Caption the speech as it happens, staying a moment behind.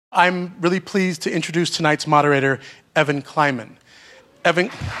I'm really pleased to introduce tonight's moderator, Evan Kleiman. Evan,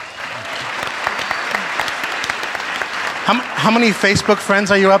 how many Facebook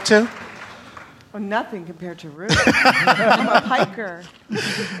friends are you up to? Oh, nothing compared to Ruth. I'm a piker.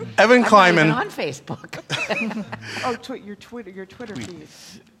 Evan Kleiman. I'm not even on Facebook. Oh, your Twitter feed.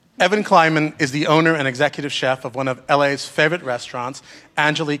 Evan Kleiman is the owner and executive chef of one of LA's favorite restaurants,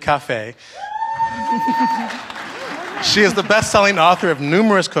 Angeli Cafe. She is the best-selling author of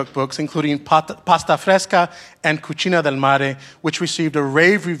numerous cookbooks, including Pasta Fresca and Cucina del Mare, which received a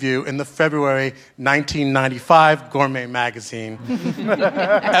rave review in the February 1995 Gourmet magazine.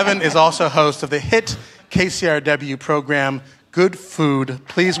 Evan is also host of the hit KCRW program, Good Food.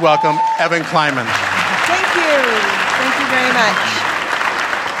 Please welcome Evan Kleiman. Thank you. Thank you very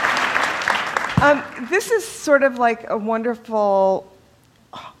much. This is sort of like a wonderful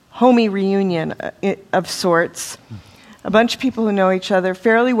homey reunion of sorts. A bunch of people who know each other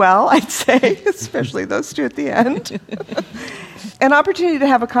fairly well, I'd say, especially those two at the end. An opportunity to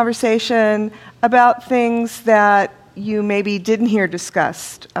have a conversation about things that you maybe didn't hear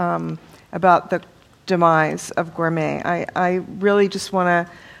discussed about the demise of Gourmet. I really just want to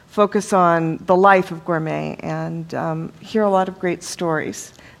focus on the life of Gourmet and hear a lot of great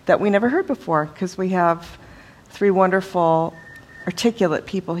stories that we never heard before, because we have three wonderful articulate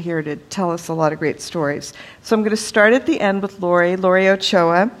people here to tell us a lot of great stories. So I'm going to start at the end with Lori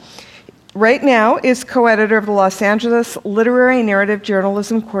Ochoa. Right now is co-editor of the Los Angeles Literary Narrative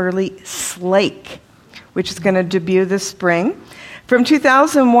Journalism Quarterly, Slake, which is going to debut this spring. From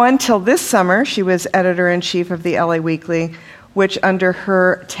 2001 till this summer, she was editor-in-chief of the LA Weekly, which under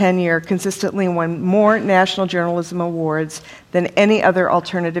her tenure consistently won more national journalism awards than any other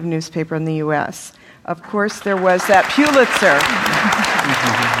alternative newspaper in the U.S. Of course, there was that Pulitzer.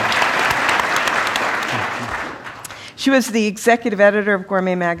 She was the executive editor of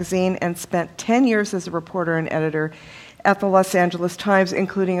Gourmet magazine and spent 10 years as a reporter and editor at the Los Angeles Times,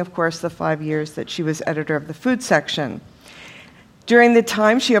 including, of course, the 5 years that she was editor of the food section. During the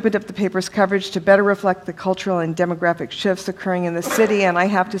time, she opened up the paper's coverage to better reflect the cultural and demographic shifts occurring in the city, and I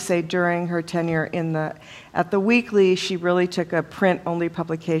have to say, during her tenure at the Weekly, she really took a print-only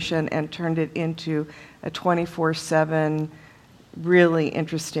publication and turned it into a 24/7, really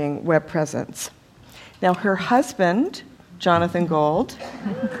interesting web presence. Now, her husband, Jonathan Gold,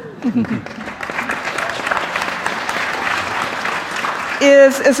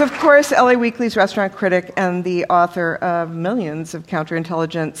 is of course LA Weekly's restaurant critic and the author of millions of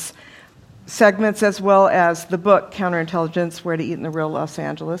counterintelligence segments, as well as the book Counterintelligence: Where to Eat in the Real Los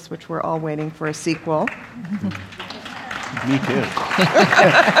Angeles, which we're all waiting for a sequel. Me too.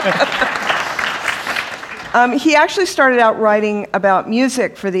 He actually started out writing about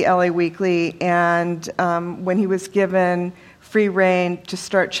music for the LA Weekly, and when he was given free rein to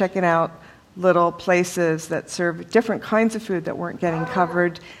start checking out little places that serve different kinds of food that weren't getting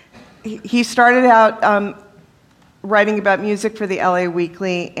covered, he started out writing about music for the LA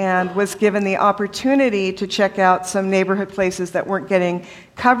Weekly and was given the opportunity to check out some neighborhood places that weren't getting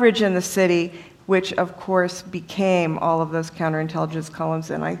coverage in the city, which of course became all of those counterintelligence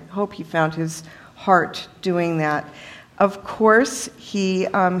columns, and I hope he found his heart doing that. Of course, he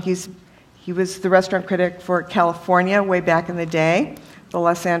was the restaurant critic for California way back in the day, the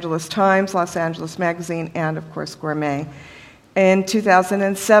Los Angeles Times, Los Angeles Magazine, and of course Gourmet. In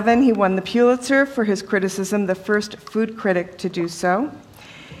 2007, he won the Pulitzer for his criticism, the first food critic to do so.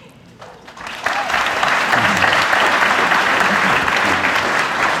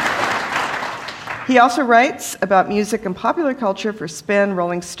 He also writes about music and popular culture for Spin,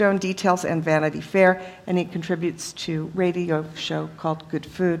 Rolling Stone, Details, and Vanity Fair, and he contributes to a radio show called Good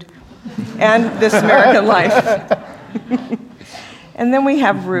Food and This American Life. And then we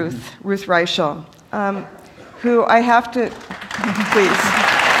have Ruth Reichel, who I have to, please.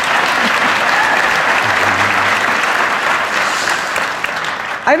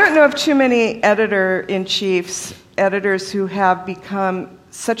 I don't know of too many editors who have become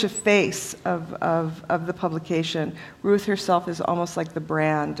such a face of the publication. Ruth herself is almost like the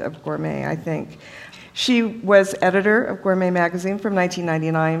brand of Gourmet, I think. She was editor of Gourmet magazine from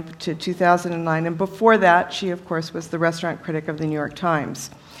 1999 to 2009, and before that, she, of course, was the restaurant critic of the New York Times,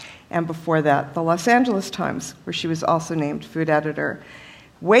 and before that, the Los Angeles Times, where she was also named food editor.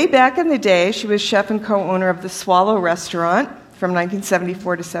 Way back in the day, she was chef and co-owner of the Swallow Restaurant from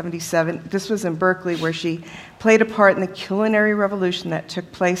 1974 to 77. This was in Berkeley, where she played a part in the culinary revolution that took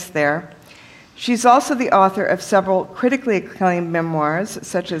place there. She's also the author of several critically acclaimed memoirs,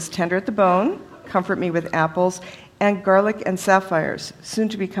 such as Tender at the Bone, Comfort Me with Apples, and Garlic and Sapphires, soon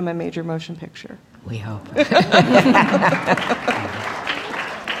to become a major motion picture. We hope.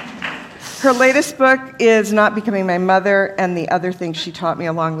 Her latest book is Not Becoming My Mother and the Other Things She Taught Me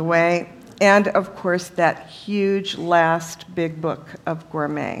Along the Way. And, of course, that huge last big book of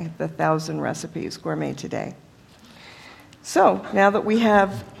Gourmet, The 1,000 Recipes, Gourmet Today. So, now that we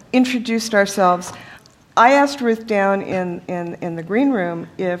have introduced ourselves, I asked Ruth down in the green room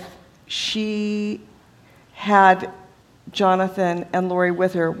if she had Jonathan and Lori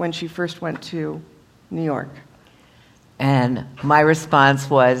with her when she first went to New York. And my response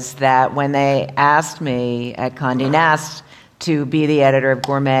was that when they asked me at Condé Nast to be the editor of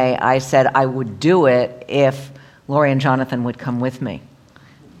Gourmet, I said I would do it if Lori and Jonathan would come with me.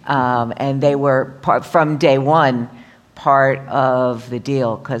 And they were, from day one, part of the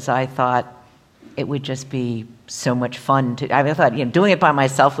deal, because I thought it would just be so much fun. I thought, doing it by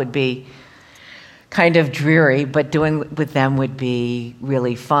myself would be kind of dreary, but doing with them would be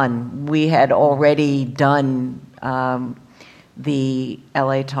really fun. We had already done the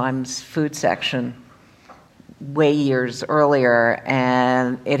LA Times food section way years earlier,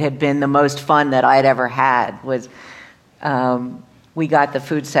 and it had been the most fun that I'd ever had. We got the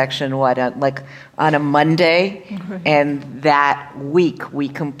food section like on a Monday, and that week we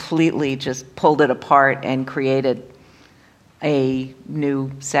completely just pulled it apart and created a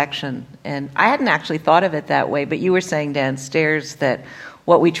new section. And I hadn't actually thought of it that way, but you were saying downstairs that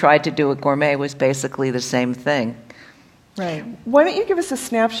what we tried to do at Gourmet was basically the same thing. Right. Why don't you give us a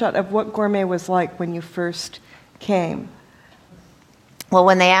snapshot of what Gourmet was like when you first came? Well,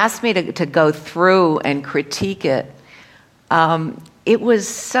 when they asked me to go through and critique it, it was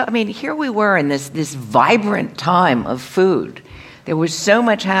so, here we were in this vibrant time of food. There was so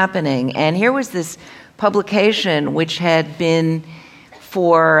much happening, and here was this publication which had been,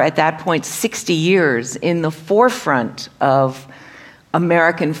 for at that point, 60 years in the forefront of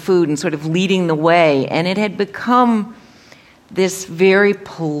American food and sort of leading the way, and it had become this very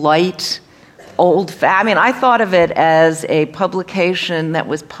polite, I thought of it as a publication that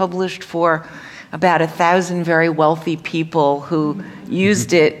was published for about 1,000 very wealthy people who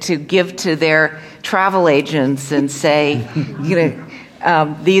used it to give to their travel agents and say,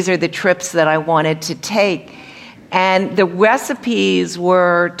 these are the trips that I wanted to take. And the recipes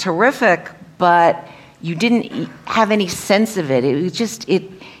were terrific, but you didn't have any sense of it. It was just, there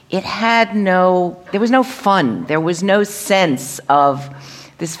was no fun. There was no sense of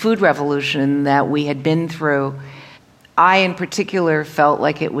this food revolution that we had been through. I, in particular, felt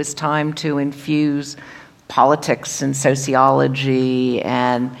like it was time to infuse politics and sociology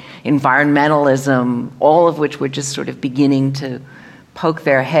and environmentalism, all of which were just sort of beginning to poke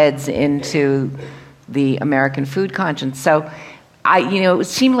their heads into the American food conscience. So, it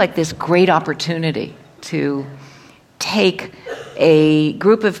seemed like this great opportunity to take a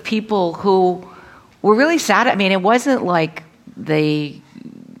group of people who were really sad. It wasn't like the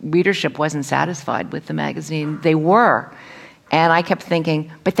readership wasn't satisfied with the magazine. They were. And I kept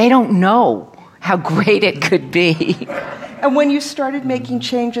thinking, but they don't know how great it could be. And when you started making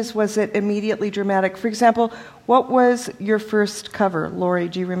changes, was it immediately dramatic? For example, what was your first cover? Lori,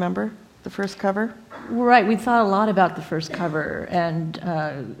 do you remember the first cover? Right. We thought a lot about the first cover,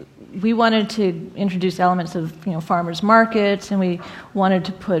 and we wanted to introduce elements of farmers markets, and we wanted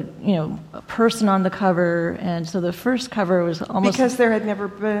to put a person on the cover, and so the first cover was almost because there had never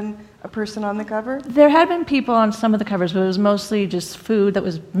been a person on the cover. There had been people on some of the covers, but it was mostly just food that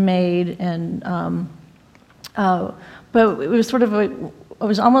was made, and but it was sort of it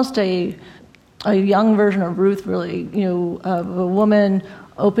was almost a young version of Ruth, really, of a woman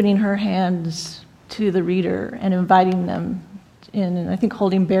opening her hands to the reader and inviting them in, and I think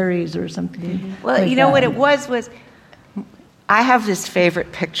holding berries or something. Mm-hmm. Well, like what it was I have this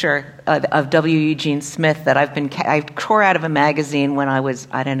favorite picture of W. Eugene Smith that I tore out of a magazine when I was,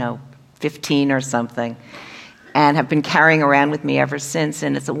 15 or something, and have been carrying around with me ever since.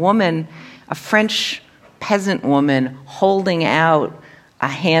 And it's a woman, a French peasant woman, holding out a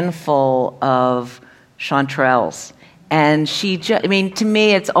handful of chanterelles. And to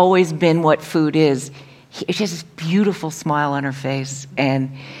me, it's always been what food is. It's just this beautiful smile on her face.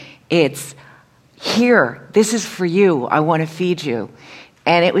 And it's, here, this is for you. I want to feed you.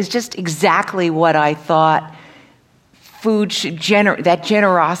 And it was just exactly what I thought food should that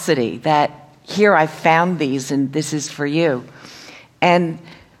generosity, that here I found these and this is for you. And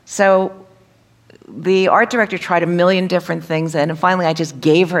so the art director tried a million different things, and finally I just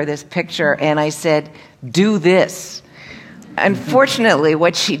gave her this picture and I said, do this. Unfortunately,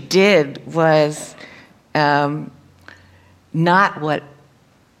 what she did was not what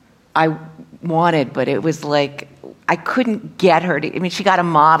I wanted, but it was like, I couldn't get her to. I mean, she got a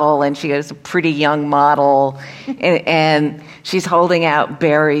model, and she was a pretty young model, and she's holding out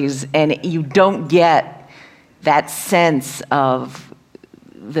berries, and you don't get that sense of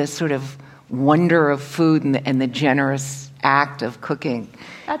the sort of wonder of food and the generous act of cooking.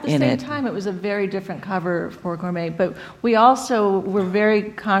 At the same time, it was a very different cover for Gourmet, but we also were very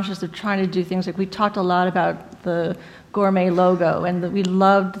conscious of trying to do things like we talked a lot about the Gourmet logo, and we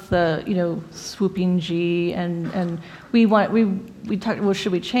loved the swooping G, and we talked, well,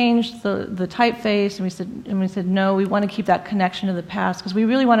 should we change the typeface? And we said no, we want to keep that connection to the past, because we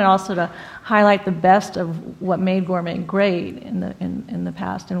really wanted also to highlight the best of what made Gourmet great in the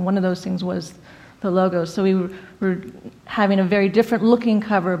past, and one of those things was the logo. So we were having a very different looking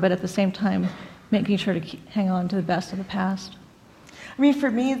cover, but at the same time making sure to hang on to the best of the past. I mean,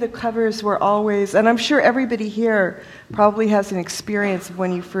 for me, the covers were always, and I'm sure everybody here probably has an experience of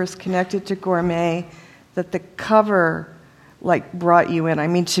when you first connected to Gourmet, that the cover brought you in. I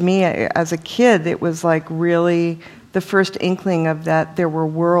mean, to me, as a kid, it was really the first inkling of that there were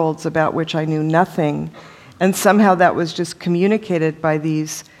worlds about which I knew nothing, and somehow that was just communicated by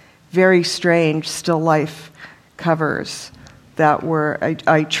these very strange still life covers that were,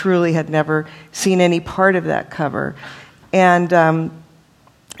 I truly had never seen any part of that cover. And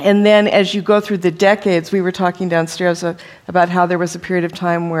then as you go through the decades, we were talking downstairs about how there was a period of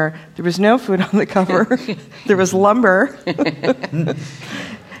time where there was no food on the cover. There was lumber.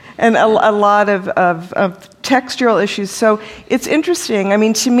 And a lot of textural issues. So it's interesting. I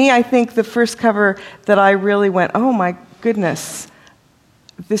mean, to me, I think the first cover that I really went, oh my goodness,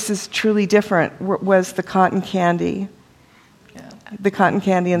 this is truly different, was the cotton candy. The cotton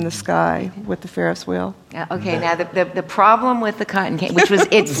candy in the sky with the Ferris wheel. Yeah, okay, now the problem with the cotton candy,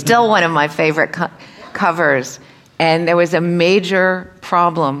 it's still one of my favorite covers, and there was a major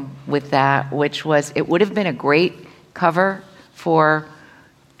problem with that, which was it would have been a great cover for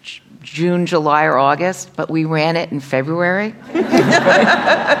June, July, or August, but we ran it in February.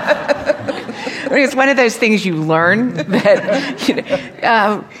 I mean, it's one of those things you learn that,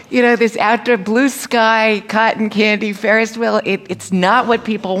 this outdoor blue sky, cotton candy, Ferris wheel, it's not what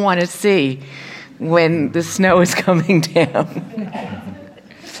people want to see when the snow is coming down.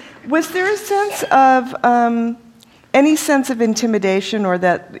 Was there a sense of, any sense of intimidation, or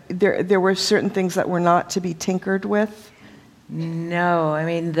that there were certain things that were not to be tinkered with? No, I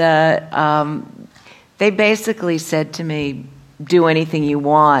mean, they basically said to me, do anything you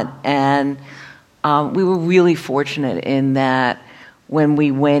want, and we were really fortunate in that when we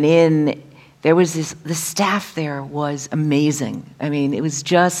went in, there was the staff there was amazing. I mean, it was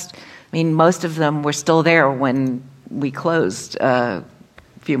most of them were still there when we closed a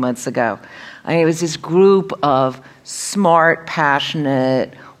few months ago. I mean, it was this group of smart,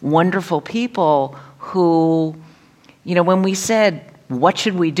 passionate, wonderful people who, when we said, what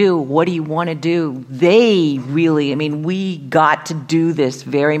should we do? What do you want to do? They really, we got to do this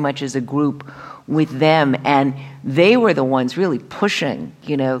very much as a group with them, and they were the ones really pushing,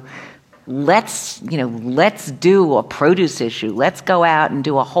 let's do a produce issue. Let's go out and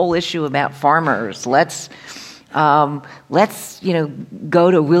do a whole issue about farmers. Let's go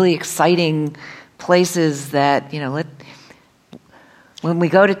to really exciting places that, when we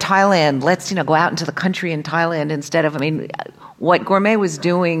go to Thailand, let's, go out into the country in Thailand instead of, what Gourmet was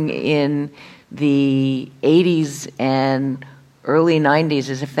doing in the 80s and early 90s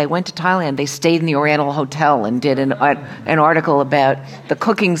is if they went to Thailand, they stayed in the Oriental Hotel and did an article about the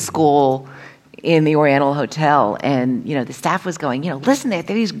cooking school in the Oriental Hotel. And, the staff was going, listen, there are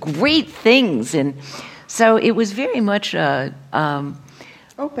these great things. And so it was very much opening.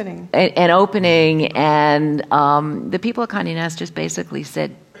 An opening. And the people at Condé Nast just basically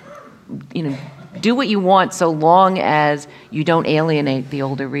said, do what you want so long as you don't alienate the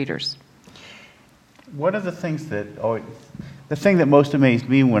older readers. One of the things the thing that most amazed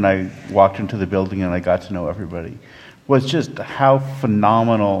me when I walked into the building and I got to know everybody was just how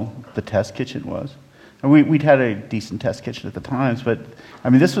phenomenal the test kitchen was. And we'd had a decent test kitchen at the times, but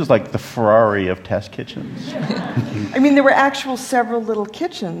this was like the Ferrari of test kitchens. There were several little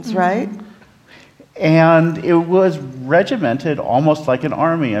kitchens, right? And it was regimented almost like an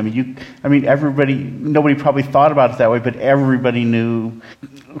army. Nobody probably thought about it that way, but everybody knew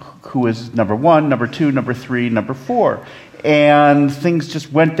who was number 1, number 2, number 3, number 4. And things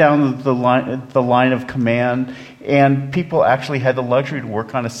just went down the line of command, and people actually had the luxury to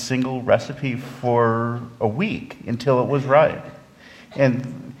work on a single recipe for a week until it was right.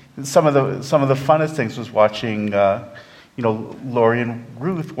 And some of the funnest things was watching Lori and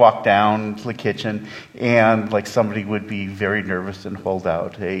Ruth walk down to the kitchen, and somebody would be very nervous and hold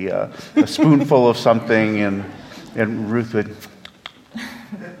out a spoonful of something, and And Ruth would.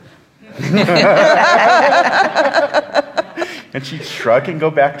 And she'd shrug and go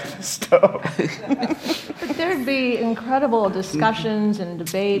back to the stove. But there'd be incredible discussions and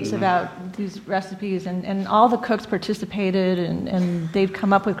debates about these recipes, and all the cooks participated, and they'd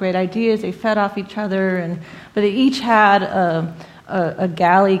come up with great ideas. They fed off each other, but they each had a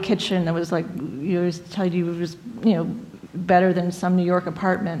galley kitchen that was like, told you it was, better than some New York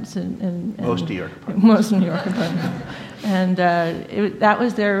apartments. And Most New York apartments. Most New York apartments. And that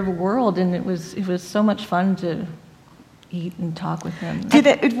was their world, and it was so much fun to eat and talk with them.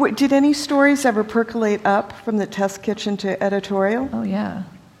 Did any stories ever percolate up from the test kitchen to editorial? Oh, yeah.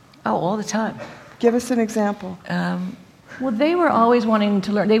 Oh, all the time. Give us an example. Well, they were always wanting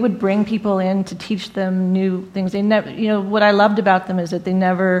to learn. They would bring people in to teach them new things. They never, what I loved about them is that they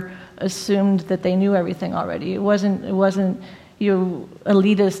never assumed that they knew everything already. It wasn't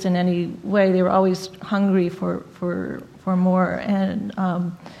elitist in any way. They were always hungry for more. And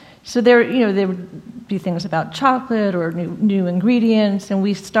so there would be things about chocolate or new ingredients, and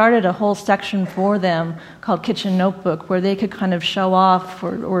we started a whole section for them called Kitchen Notebook, where they could kind of show off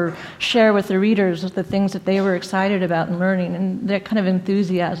or share with the readers the things that they were excited about and learning, and that kind of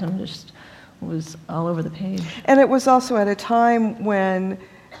enthusiasm just was all over the page. And it was also at a time when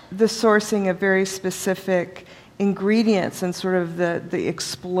the sourcing of very specific ingredients and sort of the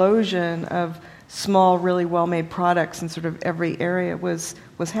explosion of small, really well-made products in sort of every area was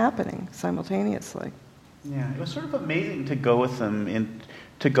happening simultaneously. Yeah, it was sort of amazing to go with them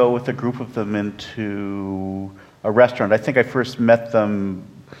to go with a group of them into a restaurant. I think I first met them,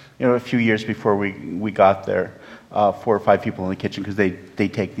 a few years before we got there. 4 or 5 people in the kitchen, because they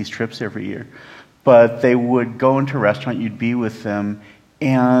take these trips every year. But they would go into a restaurant, you'd be with them,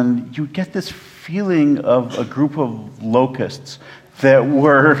 and you'd get this feeling of a group of locusts that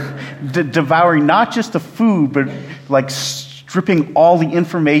were devouring not just the food, but like stripping all the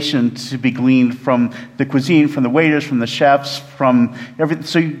information to be gleaned from the cuisine, from the waiters, from the chefs, from everything.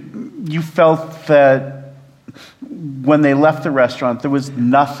 So you felt that when they left the restaurant, there was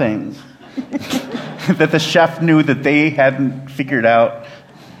nothing that the chef knew that they hadn't figured out.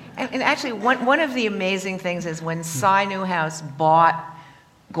 And actually, one of the amazing things is when Cy Newhouse bought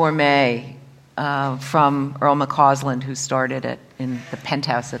Gourmet from Earl McCausland, who started it in the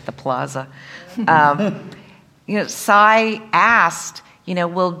penthouse at the Plaza. Cy asked,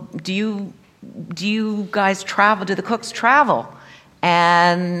 well, do you guys travel? Do the cooks travel?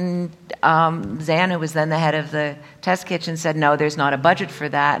 And Zan, who was then the head of the test kitchen, said, no, there's not a budget for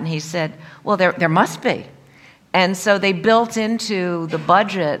that. And he said, well, there must be. And so they built into the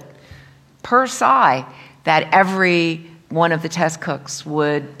budget per Cy that every one of the test cooks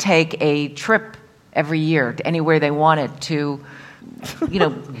would take a trip every year to anywhere they wanted to,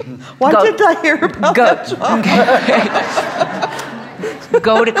 Why did I hear about that?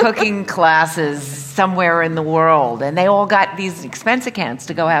 Go to cooking classes somewhere in the world, and they all got these expense accounts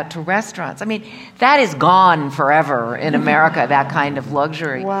to go out to restaurants. I mean, that is gone forever in America, that kind of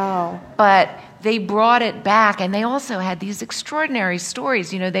luxury. Wow. But they brought it back, and they also had these extraordinary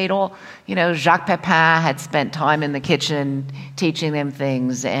stories. They'd all, Jacques Pepin had spent time in the kitchen teaching them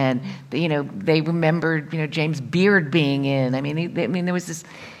things, and they remembered, James Beard being in. I mean, there was this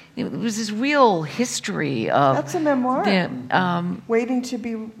real history of. That's a memoir. Waiting to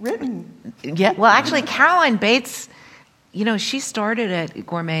be written. Yeah. Well, actually, Caroline Bates, she started at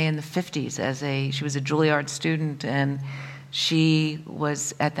Gourmet in the 50s she was a Juilliard student, and she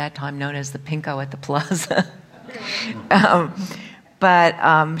was at that time known as the Pinko at the Plaza.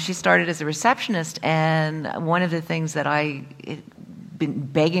 But she started as a receptionist, and one of the things that I had been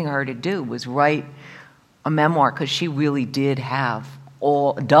begging her to do was write a memoir, because she really does have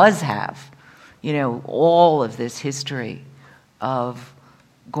all of this history of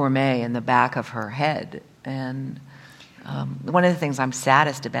Gourmet in the back of her head. And one of the things I'm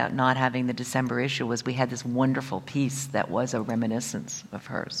saddest about not having the December issue was we had this wonderful piece that was a reminiscence of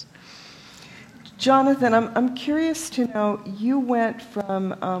hers. Jonathan, I'm curious to know, you went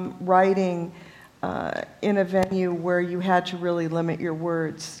from writing in a venue where you had to really limit your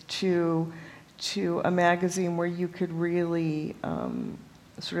words to a magazine where you could really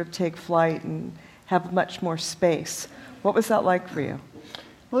sort of take flight and have much more space. What was that like for you?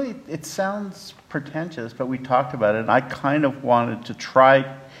 Well, it sounds pretentious, but we talked about it, and I kind of wanted to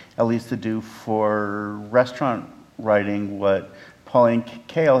try at least to do for restaurant writing what Pauline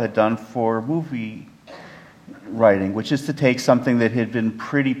Kael had done for movie writing, which is to take something that had been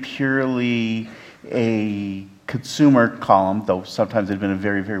pretty purely a consumer column, though sometimes it had been a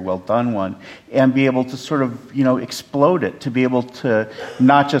very, very well done one, and be able to sort of, explode it, to be able to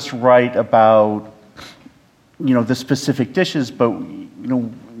not just write about the specific dishes, but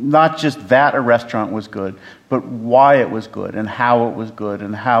not just that a restaurant was good, but why it was good and how it was good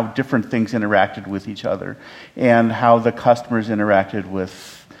and how different things interacted with each other and how the customers interacted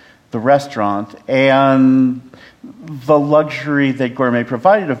with the restaurant, and the luxury that Gourmet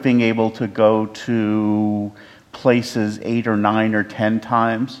provided of being able to go to places 8 or 9 or 10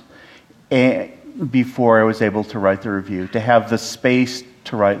 times before I was able to write the review, to have the space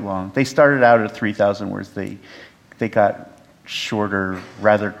to write long. They started out at 3,000 words. They got shorter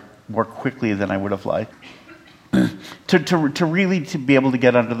rather more quickly than I would have liked. to really be able to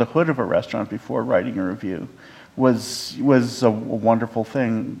get under the hood of a restaurant before writing a review was a wonderful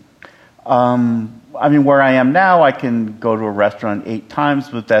thing. Where I am now, I can go to a restaurant 8 times,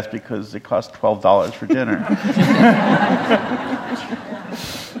 but that's because it costs $12 for dinner.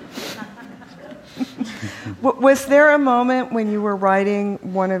 Was there a moment when you were writing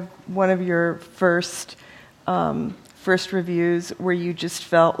one of your first reviews where you just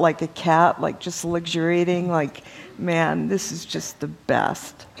felt like a cat, like just luxuriating, like, man, this is just the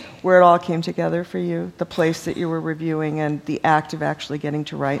best? Where it all came together for you, the place that you were reviewing and the act of actually getting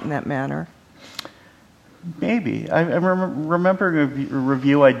to write in that manner? Maybe. I remember a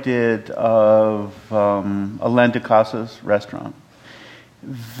review I did of Alain Ducasse's restaurant.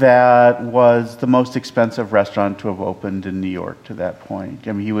 That was the most expensive restaurant to have opened in New York to that point.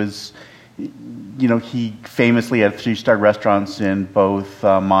 I mean, he famously had 3-star restaurants in both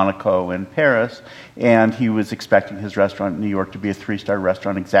Monaco and Paris, and he was expecting his restaurant in New York to be a 3-star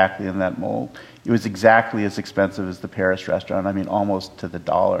restaurant exactly in that mold. It was exactly as expensive as the Paris restaurant, almost to the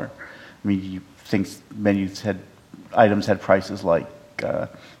dollar. Items had prices like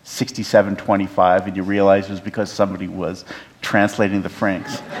 $67.25, and you realize it was because somebody was translating the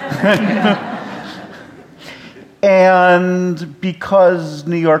francs. And because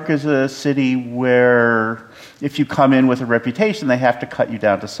New York is a city where if you come in with a reputation, they have to cut you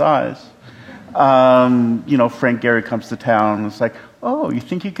down to size. Frank Gehry comes to town and it's like, oh, you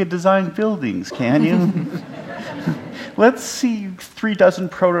think you could design buildings, can you? Let's see 36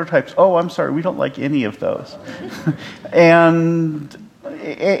 prototypes. Oh, I'm sorry, we don't like any of those. And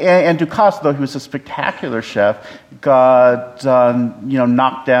Ducasse, though he was a spectacular chef, got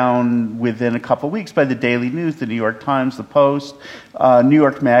knocked down within a couple of weeks by the Daily News, the New York Times, the Post, New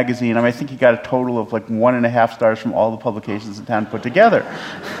York Magazine. I think he got a total of 1.5 stars from all the publications in town put together.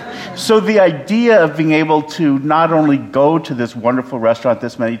 So the idea of being able to not only go to this wonderful restaurant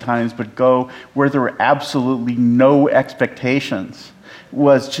this many times, but go where there were absolutely no expectations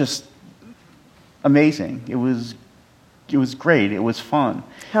was just amazing. It was great. It was fun.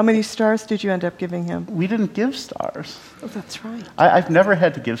 How many stars did you end up giving him? We didn't give stars. Oh, that's right. I've never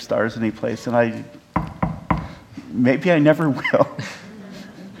had to give stars any place, and maybe I never will.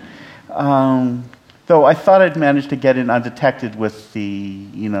 Though I thought I'd managed to get in undetected with the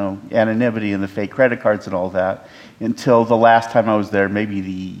anonymity and the fake credit cards and all that until the last time I was there, maybe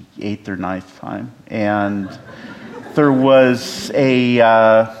the 8th or 9th time, and there was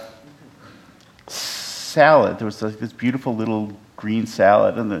a salad. There was this beautiful little green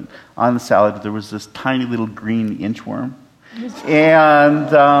salad, and on the salad there was this tiny little green inchworm. And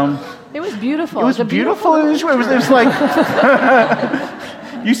it was beautiful. It was a beautiful inchworm. It was like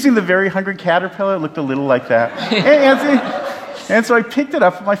you seen the Very Hungry Caterpillar? It looked a little like that. And so I picked it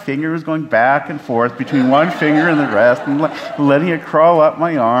up with my finger. It was going back and forth between one finger and the rest, and letting it crawl up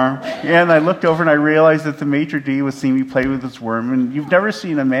my arm. And I looked over and I realized that the maitre d' was seeing me play with this worm. And you've never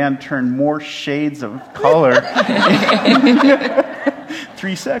seen a man turn more shades of color in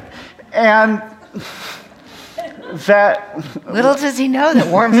 3 seconds. And that... Little does he know that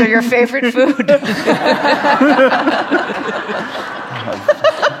worms are your favorite food.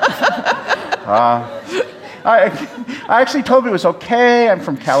 I actually told him it was okay. I'm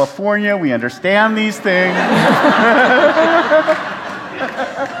from California. We understand these things.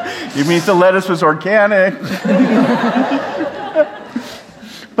 It means the lettuce was organic.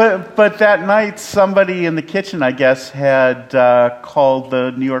 But that night, somebody in the kitchen, I guess, had called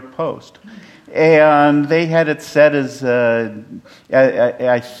the New York Post. And they had it set as,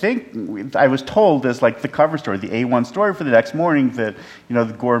 I think, I was told as the cover story, the A1 story for the next morning that,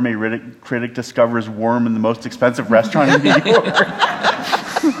 the gourmet critic discovers worm in the most expensive restaurant in New York.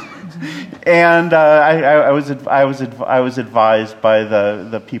 And I was advised by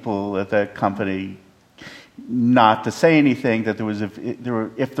the people at the company not to say anything, that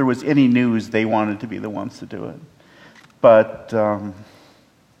if there was any news, they wanted to be the ones to do it. But...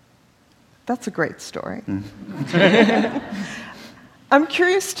 That's a great story. I'm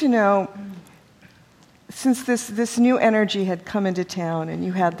curious to know, since this new energy had come into town and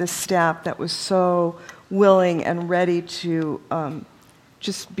you had this staff that was so willing and ready to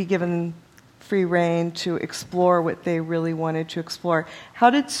just be given free rein to explore what they really wanted to explore. How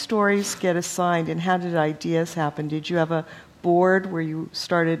did stories get assigned, and how did ideas happen? Did you have a board where you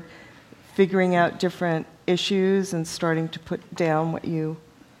started figuring out different issues and starting to put down what you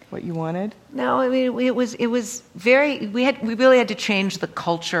wanted? No, I mean it was very. We really had to change the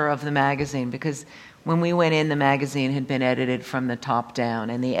culture of the magazine, because when we went in, the magazine had been edited from the top down,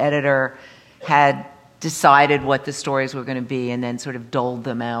 and the editor had decided what the stories were going to be, and then sort of doled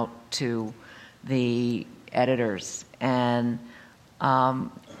them out to the editors. And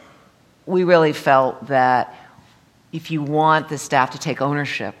we really felt that if you want the staff to take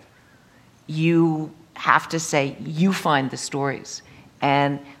ownership, you have to say, you find the stories.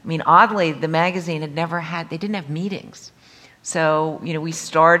 And I mean, oddly, the magazine they didn't have meetings. So, we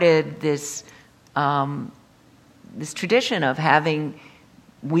started this tradition of having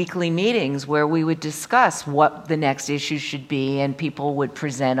weekly meetings where we would discuss what the next issue should be, and people would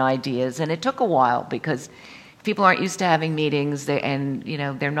present ideas. And it took a while, because people aren't used to having meetings,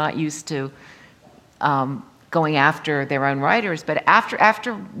 they're not used to going after their own writers. But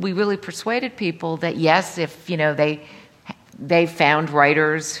after we really persuaded people that yes, if they found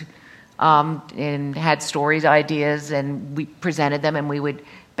writers and had stories, ideas, and we presented them, and we would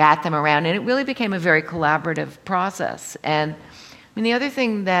bat them around, and it really became a very collaborative process. And I mean, the other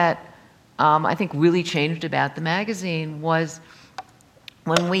thing that I think really changed about the magazine was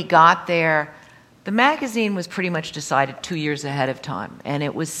when we got there, the magazine was pretty much decided 2 years ahead of time, and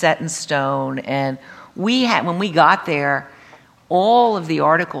it was set in stone. And when we got there, all of the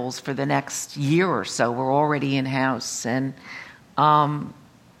articles for the next year or so were already in-house. And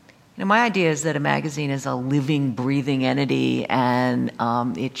my idea is that a magazine is a living, breathing entity, and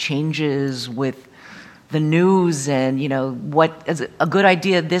it changes with the news, and what is a good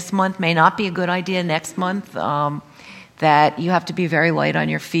idea this month may not be a good idea next month. That you have to be very light on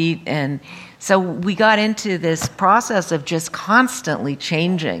your feet. And so we got into this process of just constantly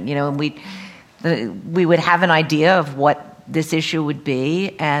changing, and we would have an idea of what this issue would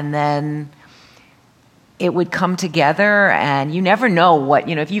be, and then it would come together, and you never know what,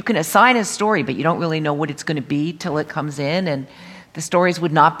 if you can assign a story, but you don't really know what it's going to be till it comes in, and the stories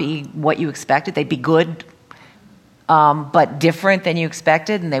would not be what you expected. They'd be good, but different than you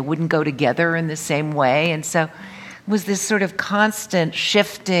expected, and they wouldn't go together in the same way. And so it was this sort of constant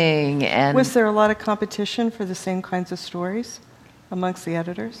shifting. And was there a lot of competition for the same kinds of stories amongst the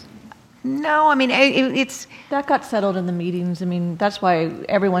editors? No, I mean, it's... That got settled in the meetings. I mean, that's why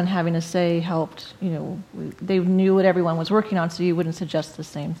everyone having a say helped. They knew what everyone was working on, so you wouldn't suggest the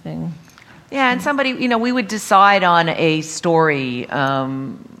same thing. Yeah, and somebody, we would decide on a story,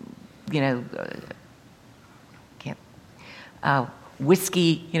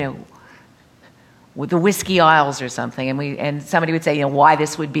 whiskey, with the Whiskey Isles or something, and somebody would say, why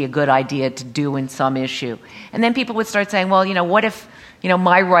this would be a good idea to do in some issue. And then people would start saying, well, what if,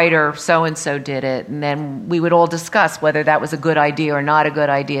 my writer so-and-so did it, and then we would all discuss whether that was a good idea or not a good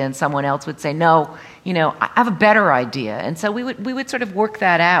idea, and someone else would say, no, I have a better idea. And so we would sort of work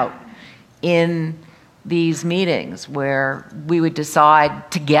that out in these meetings where we would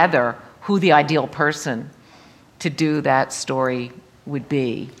decide together who the ideal person to do that story would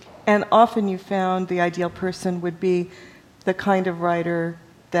be. And often you found the ideal person would be the kind of writer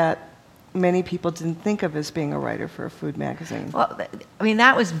that many people didn't think of as being a writer for a food magazine. Well, I mean,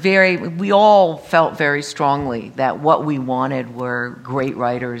 that was we all felt very strongly that what we wanted were great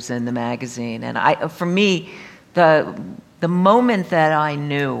writers in the magazine. And for me, the moment that I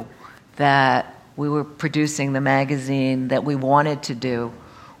knew that we were producing the magazine that we wanted to do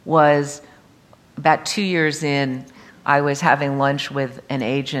was about 2 years in. I was having lunch with an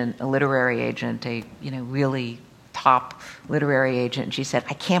agent, a literary agent, a really top literary agent, and she said,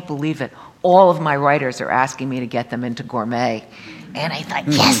 I can't believe it. All of my writers are asking me to get them into Gourmet. And I thought,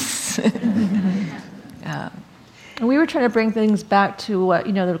 yes! And we were trying to bring things back to what,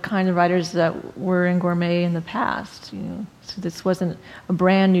 the kind of writers that were in Gourmet in the past. So this wasn't a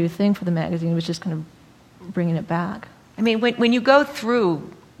brand new thing for the magazine. It was just kind of bringing it back. I mean, when you go through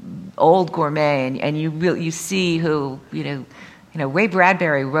old Gourmet and you see who, Ray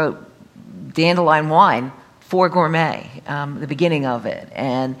Bradbury wrote Dandelion Wine for Gourmet, the beginning of it.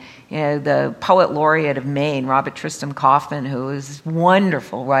 And, the poet laureate of Maine, Robert Tristram Coffin, who is a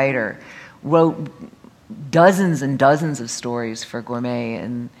wonderful writer, wrote dozens and dozens of stories for Gourmet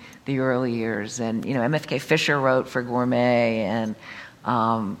in the early years. And, M.F.K. Fisher wrote for Gourmet, and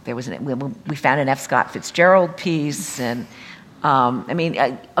we found an F. Scott Fitzgerald piece, and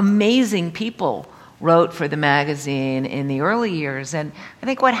amazing people wrote for the magazine in the early years. And I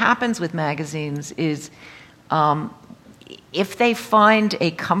think what happens with magazines is if they find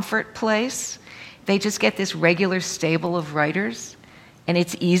a comfort place, they just get this regular stable of writers, and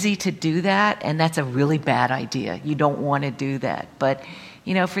it's easy to do that, and that's a really bad idea. You don't want to do that. But,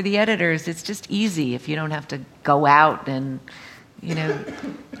 for the editors, it's just easy if you don't have to go out and,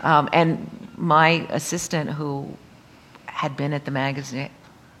 and my assistant, who had been at the magazine,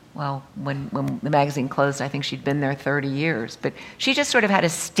 well, when the magazine closed, I think she'd been there 30 years. But she just sort of had a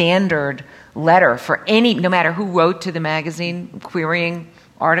standard letter for no matter who wrote to the magazine querying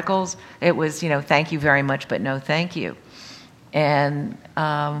articles. It was, thank you very much, but no thank you. And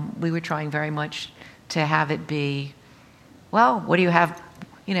we were trying very much to have it be, well, what do you have?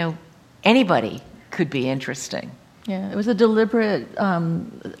 Anybody could be interesting. Yeah, it was a deliberate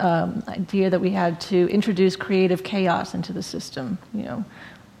idea that we had to introduce creative chaos into the system.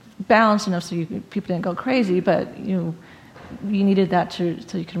 Balanced enough so people didn't go crazy, but you needed that so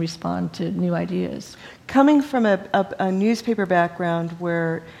you can respond to new ideas. Coming from a newspaper background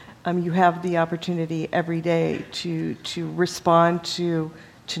where you have the opportunity every day to respond to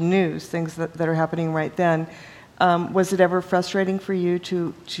news, things that are happening right then, was it ever frustrating for you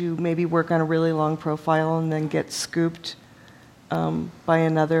to maybe work on a really long profile and then get scooped by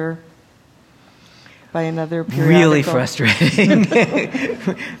another periodical? Really frustrating.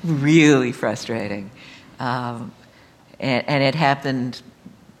 Really frustrating. And it happened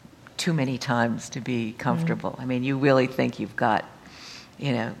too many times to be comfortable. I mean, you really think you've got,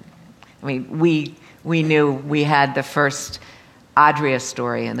 we knew we had the first Adria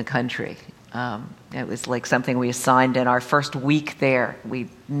story in the country. It was like something we assigned in our first week there. We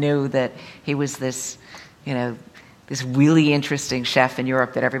knew that he was this, this really interesting chef in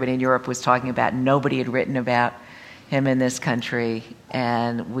Europe that everybody in Europe was talking about. Nobody had written about him in this country,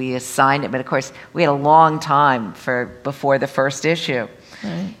 and we assigned it. But of course, we had a long time before the first issue.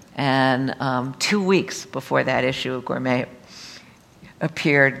 Right. And 2 weeks before that issue of Gourmet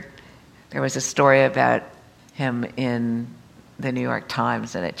appeared, there was a story about him in the New York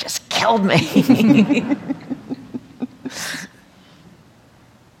Times, and it just killed me.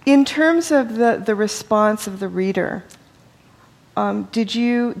 In terms of the response of the reader, did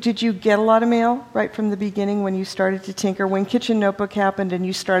you get a lot of mail right from the beginning when you started to tinker? When Kitchen Notebook happened and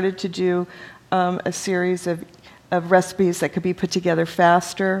you started to do a series of recipes that could be put together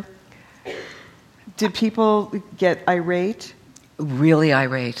faster, did people get irate? Really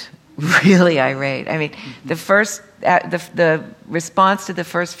irate. Really irate. I mean, the first, the response to the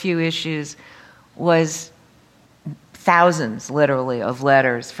first few issues was thousands, literally, of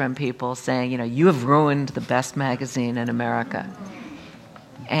letters from people saying, you have ruined the best magazine in America.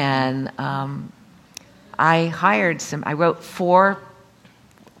 And I wrote four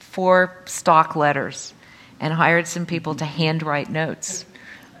stock letters and hired some people to handwrite notes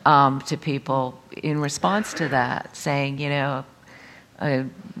to people in response to that, saying,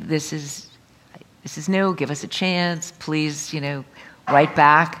 this is new, give us a chance, please, write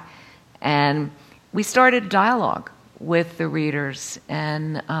back. And we started a dialogue with the readers,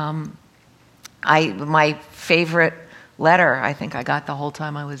 and my favorite letter I think I got the whole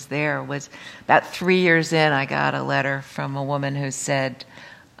time I was there was about 3 years in. I got a letter from a woman who said,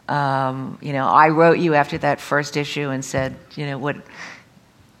 I wrote you after that first issue and said,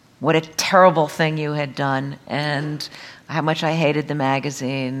 what a terrible thing you had done, and how much I hated the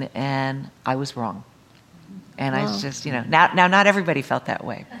magazine, and I was wrong. And wow. I just, now not everybody felt that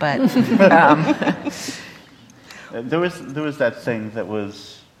way, but there was that thing that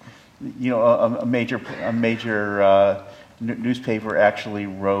was, a major newspaper actually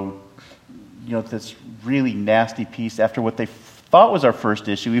wrote, this really nasty piece after what they thought was our first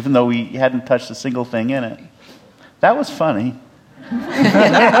issue, even though we hadn't touched a single thing in it. That was funny.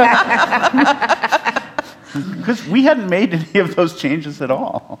 Because we hadn't made any of those changes at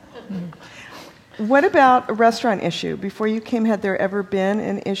all. What about a restaurant issue? Before you came, had there ever been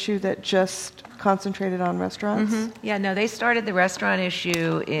an issue that just concentrated on restaurants? Mm-hmm. Yeah, no, they started the restaurant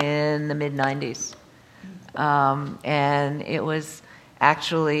issue in the mid-'90s. And it was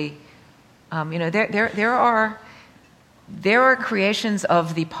actually, there are creations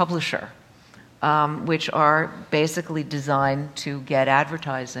of the publisher, which are basically designed to get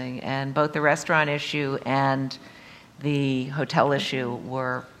advertising. And both the restaurant issue and the hotel issue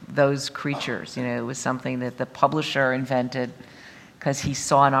were those creatures. It was something that the publisher invented because he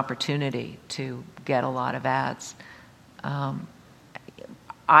saw an opportunity to get a lot of ads. I'm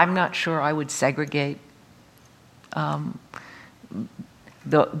not sure I would segregate the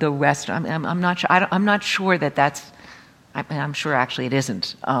restaurant. I'm not sure. I'm not sure that that's I'm sure actually it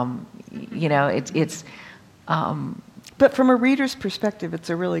isn't. It's But from a reader's perspective, it's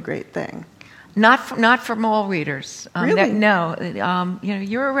a really great thing. not from all readers. Really? No.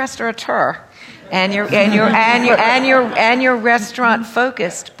 You're a restaurateur, and you're restaurant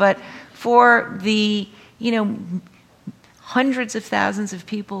focused. But for the hundreds of thousands of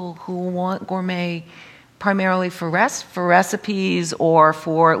people who want Gourmet primarily for recipes or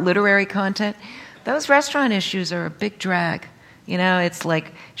for literary content, those restaurant issues are a big drag. It's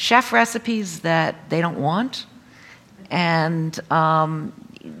like chef recipes that they don't want, and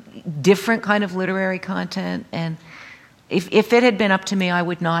different kind of literary content. And if it had been up to me, I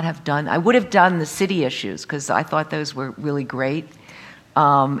would have done the city issues, because I thought those were really great.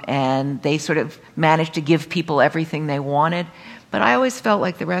 And they sort of managed to give people everything they wanted. But I always felt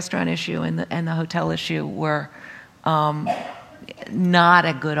like the restaurant issue and the hotel issue were not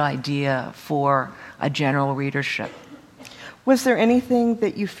a good idea for a general readership. Was there anything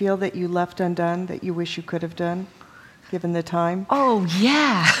that you feel that you left undone that you wish you could have done, given the time? Oh,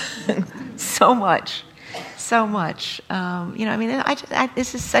 yeah. So much. This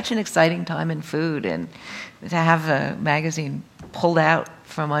is such an exciting time in food, and to have a magazine pulled out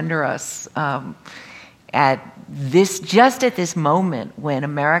from under us at this moment when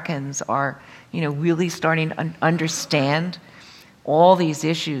Americans are, really starting to understand all these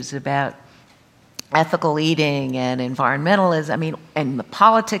issues about ethical eating and environmentalism, and the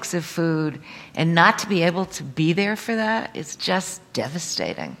politics of food, and not to be able to be there for that is just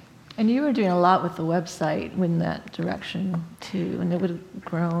devastating. And you were doing a lot with the website in that direction too, and it would have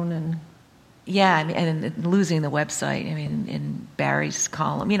grown and. Yeah, and losing the website. In Barry's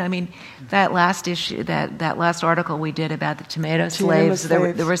column, that last issue, that last article we did about the tomato slaves,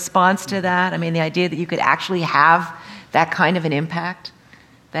 the response to that. The idea that you could actually have that kind of an impact.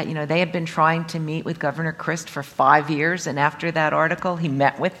 That they had been trying to meet with Governor Christ for 5 years, and after that article, he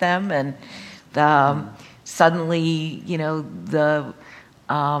met with them, and suddenly,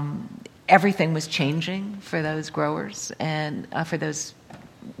 everything was changing for those growers and for those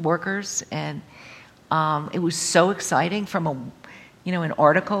workers, and it was so exciting from an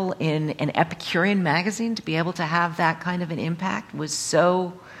article in an Epicurean magazine to be able to have that kind of an impact was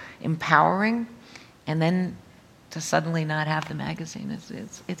so empowering, and then to suddenly not have the magazine,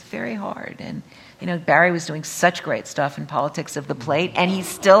 it's very hard. And Barry was doing such great stuff in Politics of the Plate, and he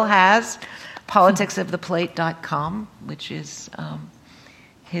still has politicsoftheplate.com, which is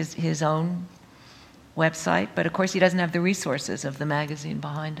his own website. But of course, he doesn't have the resources of the magazine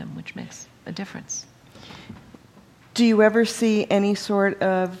behind him, which makes a difference. Do you ever see any sort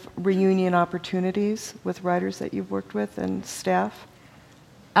of reunion opportunities with writers that you've worked with and staff?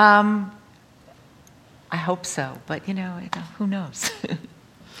 I hope so, but who knows?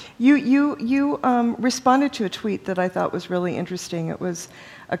 You responded to a tweet that I thought was really interesting. It was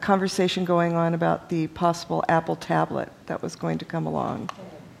a conversation going on about the possible Apple tablet that was going to come along.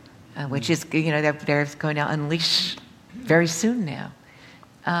 Which is, they're going to unleash very soon now.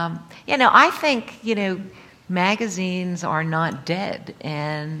 I think, magazines are not dead.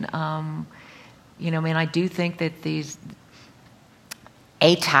 And, I do think that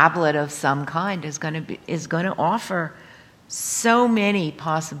a tablet of some kind is going to offer so many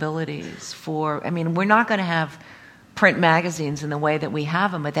possibilities for. We're not going to have print magazines in the way that we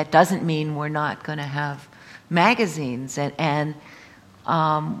have them, but that doesn't mean we're not going to have magazines. And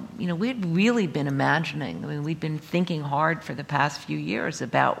we'd really been imagining. We'd been thinking hard for the past few years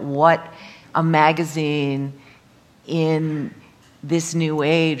about what a magazine in this new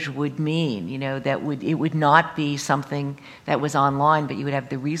age would mean, it would not be something that was online, but you would have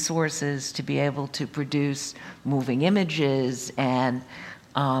the resources to be able to produce moving images and,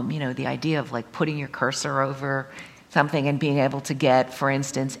 the idea of like putting your cursor over something and being able to get, for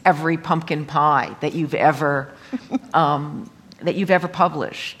instance, every pumpkin pie that you've ever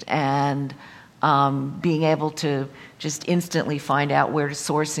published, and being able to just instantly find out where to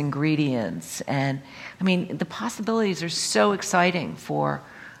source ingredients. And the possibilities are so exciting for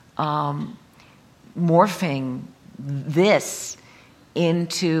morphing this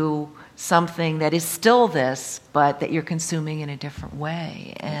into something that is still this, but that you're consuming in a different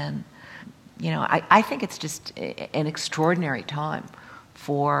way. And, I think it's just an extraordinary time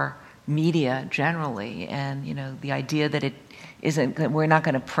for media generally. And, the idea that it isn't, that we're not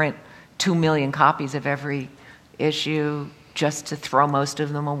going to print 2 million copies of every issue just to throw most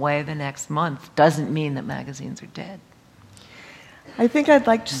of them away the next month doesn't mean that magazines are dead. I think I'd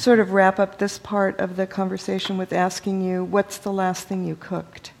like to sort of wrap up this part of the conversation with asking you, what's the last thing you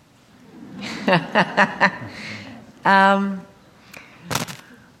cooked?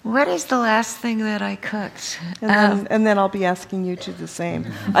 What is the last thing that I cooked? And then I'll be asking you to do the same.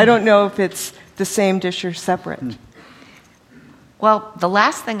 I don't know if it's the same dish or separate. Well, the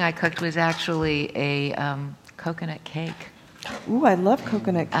last thing I cooked was actually a coconut cake. Ooh, I love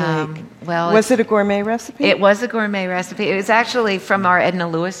coconut cake. Was it a gourmet recipe? It was a gourmet recipe. It was actually from our Edna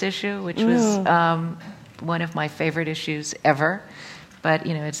Lewis issue, which was one of my favorite issues ever. But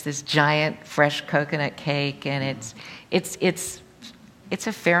it's this giant fresh coconut cake, and it's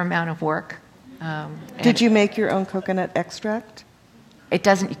a fair amount of work. Did you make your own coconut extract? It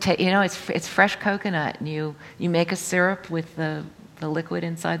doesn't take. It's fresh coconut, and you make a syrup with the liquid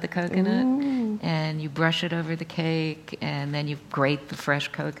inside the coconut, and you brush it over the cake, and then you grate the fresh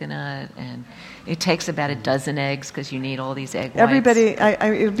coconut, and it takes about a dozen eggs because you need all these egg whites. Everybody,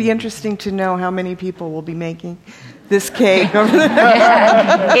 it would be interesting to know how many people will be making this cake over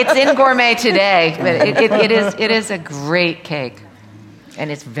there. It's in Gourmet today, but it is a great cake, and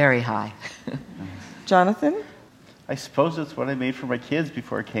it's very high. Jonathan? I suppose it's what I made for my kids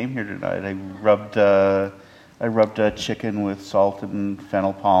before I came here tonight. I rubbed chicken with salt and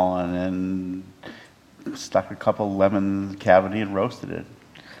fennel pollen and stuck a couple lemons in the cavity and roasted it.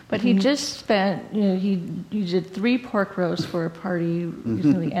 But he just spent, he did 3 pork roasts for a party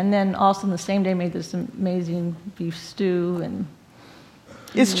recently, and then also on the same day made this amazing beef stew. And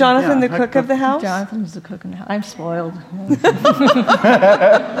is Jonathan the cook of the house? Jonathan's the cook in the house. I'm spoiled.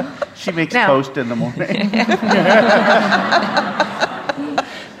 She makes toast in the morning.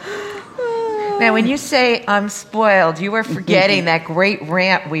 Now, when you say I'm spoiled, you are forgetting that great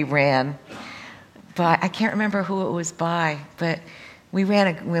rant we ran. But I can't remember who it was by. But we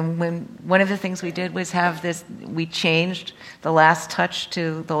ran when one of the things we did was have this. We changed the last touch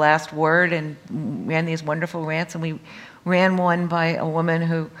to the last word and ran these wonderful rants. And we ran one by a woman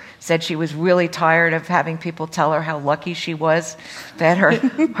who said she was really tired of having people tell her how lucky she was that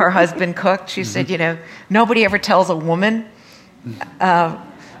her husband cooked. She said, nobody ever tells a woman.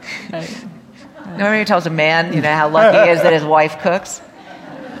 Nobody tells a man, how lucky he is that his wife cooks.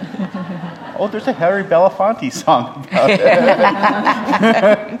 Oh, there's a Harry Belafonte song about it.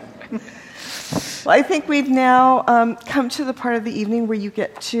 Well, I think we've now come to the part of the evening where you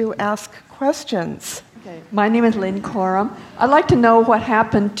get to ask questions. Okay. My name is Lynn Coram. I'd like to know what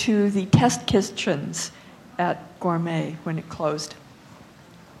happened to the test kitchens at Gourmet when it closed.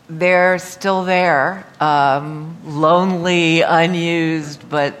 They're still there, lonely, unused,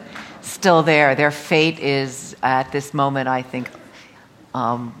 but still there. Their fate is, at this moment, I think,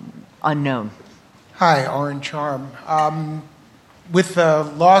 unknown. Hi, Oren Charm. With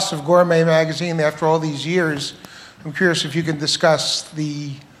the loss of Gourmet magazine after all these years, I'm curious if you can discuss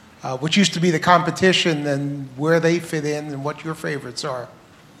the what used to be the competition and where they fit in and what your favorites are.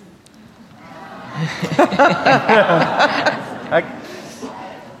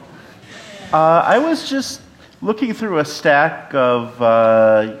 I was just looking through a stack of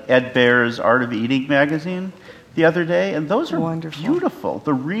Ed Baer's Art of Eating magazine the other day, and those are wonderful. Beautiful.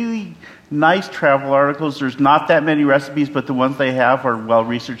 They're really nice travel articles. There's not that many recipes, but the ones they have are well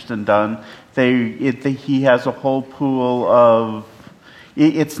researched and done. He has a whole pool of.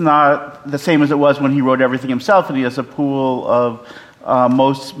 It's not the same as it was when he wrote everything himself, and he has a pool of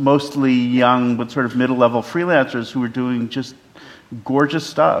mostly young but sort of middle-level freelancers who are doing just gorgeous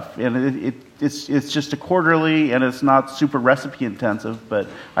stuff. And it's just a quarterly, and it's not super recipe intensive, but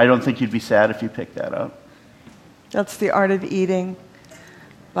I don't think you'd be sad if you picked that up. That's The Art of Eating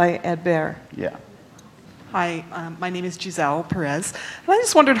by Ed Baer. Yeah. Hi, my name is Giselle Perez. And I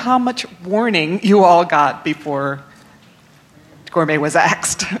just wondered how much warning you all got before Gourmet was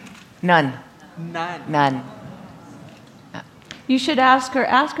axed. None. None. You should ask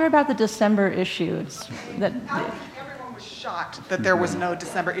her about the December issue. I think everyone was shocked that there was no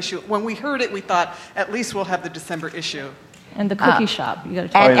December issue. When we heard it, we thought, at least we'll have the December issue. And the cookie shop. You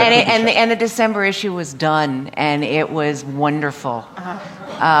got to and the December issue was done, and it was wonderful.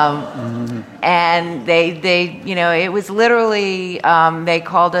 And they it was literally they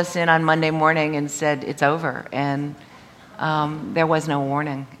called us in on Monday morning and said it's over, and there was no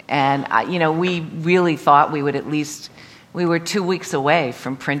warning. And we really thought we would we were 2 weeks away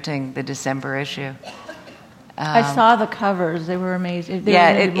from printing the December issue. I saw the covers; they were amazing.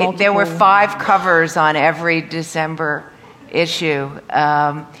 There were 5 covers on every December issue,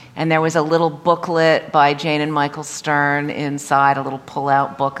 and there was a little booklet by Jane and Michael Stern inside, a little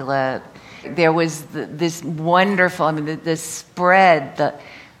pull-out booklet. There was this wonderful, the spread,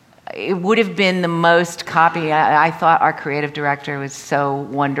 it would have been the most copy. I thought our creative director was so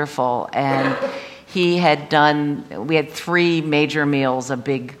wonderful, and we had 3 major meals, a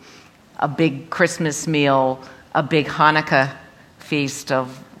big Christmas meal, a big Hanukkah feast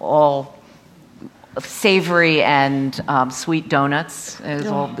of all savory and sweet donuts. It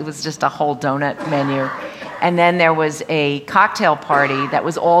was just a whole donut menu. And then there was a cocktail party that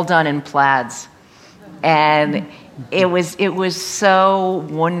was all done in plaids. And it was so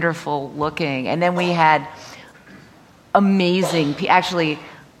wonderful looking. And then we had amazing, actually,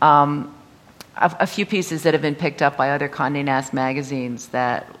 a few pieces that have been picked up by other Condé Nast magazines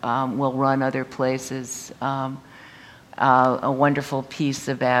that will run other places. A wonderful piece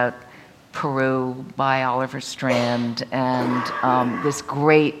about Peru by Oliver Strand, and this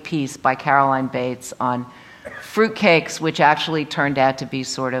great piece by Caroline Bates on fruitcakes, which actually turned out to be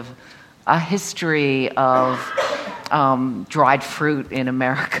sort of a history of dried fruit in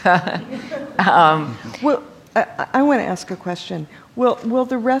America. Well, I want to ask a question. Will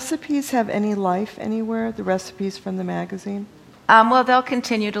the recipes have any life anywhere, the recipes from the magazine? Well, they'll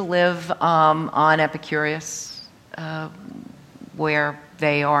continue to live on Epicurious, where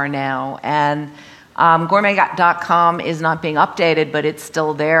they are now. And Gourmet.com is not being updated, but it's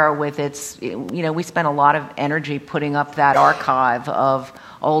still there with its, we spent a lot of energy putting up that archive of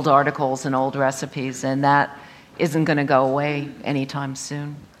old articles and old recipes, and that isn't going to go away anytime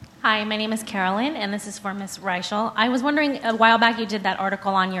soon. Hi, my name is Carolyn, and this is for Ms. Reichel. I was wondering, a while back you did that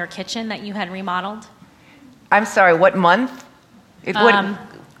article on your kitchen that you had remodeled. I'm sorry, what month?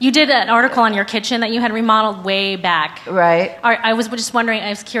 You did an article on your kitchen that you had remodeled way back. Right. I was just wondering, I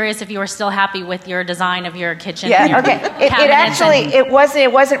was curious if you were still happy with your design of your kitchen. Yeah, okay. It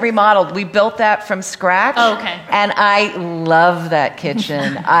wasn't remodeled. We built that from scratch. Oh, okay. And I love that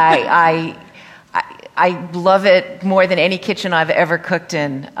kitchen. I love it more than any kitchen I've ever cooked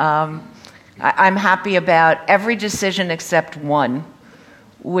in. I'm happy about every decision except one,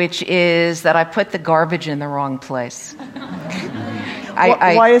 which is that I put the garbage in the wrong place.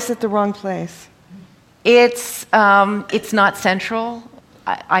 Why is it the wrong place? It's not central.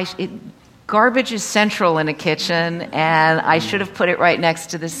 Garbage is central in a kitchen, and I should have put it right next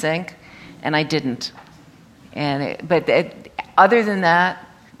to the sink, and I didn't. Other than that,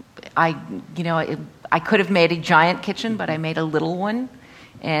 I could have made a giant kitchen, but I made a little one,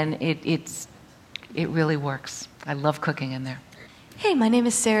 and it really works. I love cooking in there. Hey, my name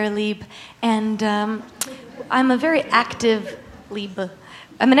is Sarah Lieb, and I'm a very active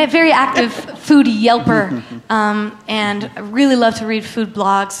I'm a very active foodie Yelper, and I really love to read food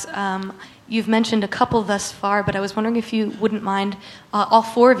blogs. You've mentioned a couple thus far, but I was wondering if you wouldn't mind, all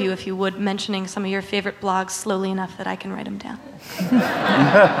four of you, if you would, mentioning some of your favorite blogs slowly enough that I can write them down.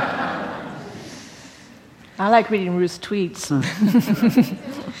 I like reading Ruth's tweets.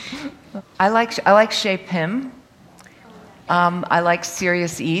 I like Chez Pim. I like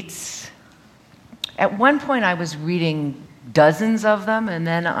Serious Eats. At one point, I was reading dozens of them, and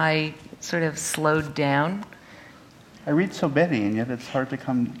then I sort of slowed down. I read so many, and yet it's hard to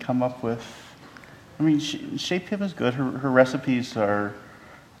come up with. I mean, Chez Pim is good. Her recipes are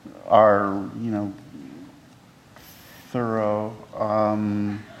thorough.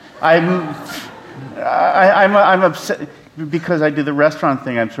 I'm upset because I do the restaurant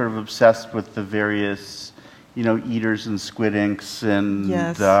thing. I'm sort of obsessed with the various, eaters and squid inks and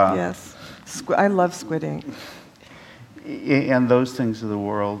yes. I love squid ink. And those things of the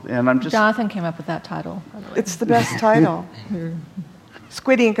world. And I'm just... Jonathan came up with that title, by the way. It's the best title.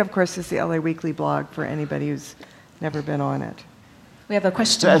 Squid Ink, of course, is the LA Weekly blog for anybody who's never been on it. We have a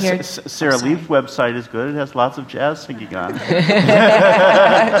question here. Sarah Leaf's website is good. It has lots of jazz singing on it.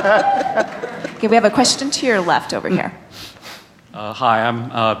 Okay, we have a question to your left over here. Hi,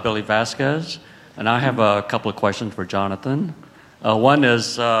 I'm Billy Vasquez, and I have a couple of questions for Jonathan. One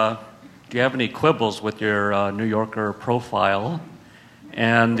is... do you have any quibbles with your New Yorker profile?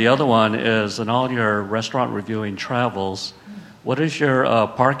 And the other one is, in all your restaurant reviewing travels, what is your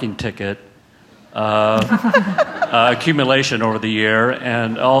parking ticket accumulation over the year,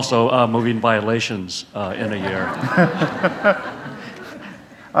 and also moving violations in a year?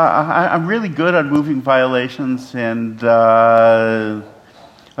 I'm really good on moving violations, and though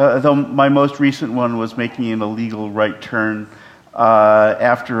my most recent one was making an illegal right turn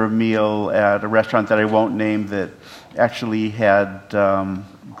after a meal at a restaurant that I won't name that actually had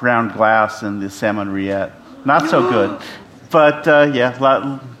ground glass in the salmon rillette. Not so good. But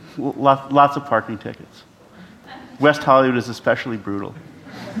lots of parking tickets. West Hollywood is especially brutal.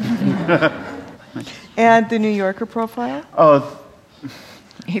 And the New Yorker profile? Oh.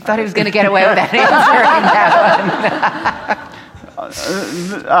 He thought he was going to get away with that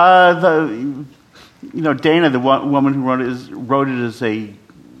answer. Dana, the woman who wrote it as a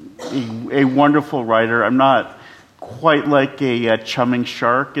wonderful writer. I'm not quite like a chumming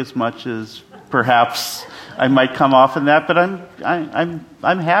shark as much as perhaps I might come off in that, but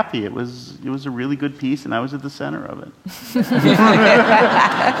I'm happy. It was a really good piece, and I was at the center of it.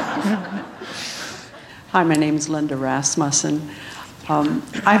 Hi, my name is Linda Rasmussen. I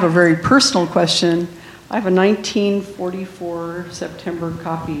have a very personal question. I have a 1944 September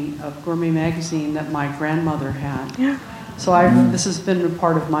copy of Gourmet magazine that my grandmother had. Yeah. So this has been a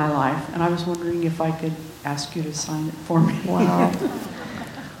part of my life, and I was wondering if I could ask you to sign it for me. Wow.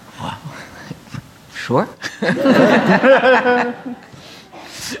 Wow. Sure.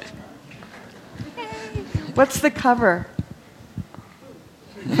 What's the cover?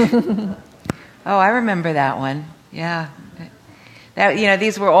 Oh, I remember that one. Yeah.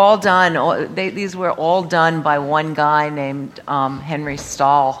 These were all done. These were all done by one guy named Henry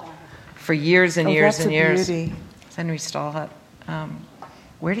Stahl for years and years and years. Beauty. Henry Stahl. God,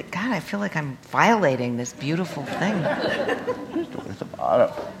 I feel like I'm violating this beautiful thing. At the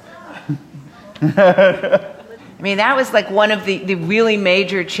bottom. I mean, that was like one of the really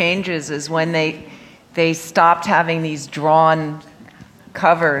major changes is when they stopped having these drawn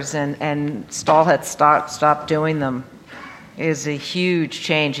covers and Stahl had stopped doing them. It is a huge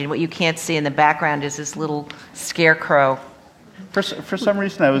change. And what you can't see in the background is this little scarecrow. For some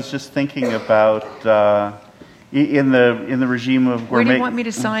reason, I was just thinking about in the regime of Gourmet. Where do you want me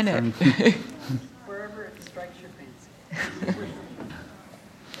to sign it? Wherever it strikes your fancy.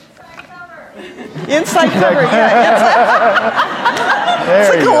 Inside cover, yeah.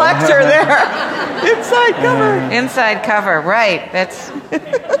 It's a collector there. Inside cover. Inside cover, right. That's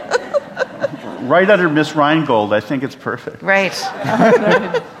right under Miss Rheingold. I think it's perfect. right.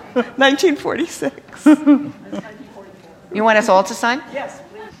 1946. You want us all to sign? Yes.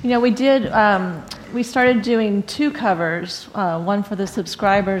 We started doing two covers, one for the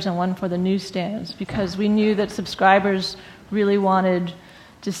subscribers and one for the newsstands, because we knew that subscribers really wanted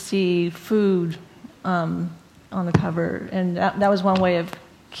to see food on the cover, and that was one way of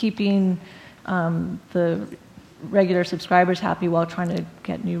keeping the regular subscribers happy while trying to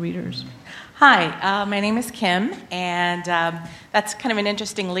get new readers. Hi, my name is Kim, and that's kind of an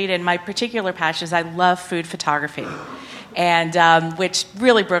interesting lead-in. My particular passion is I love food photography, and which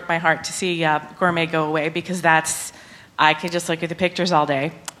really broke my heart to see Gourmet go away, because I could just look at the pictures all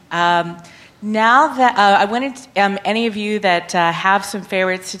day. Now that I wanted any of you that have some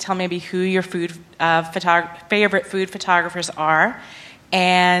favorites to tell maybe who your favorite food photographers are,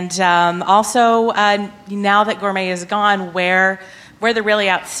 and also now that Gourmet is gone, where the really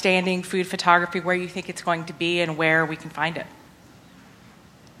outstanding food photography, where you think it's going to be, and where we can find it.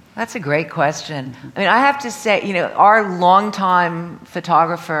 That's a great question. I mean, I have to say, our longtime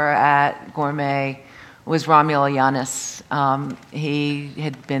photographer at Gourmet was Romuald Yanis. He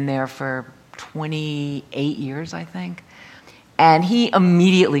had been there for 28 years, I think. And he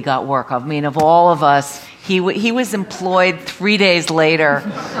immediately got work. I mean, of all of us, he was employed 3 days later.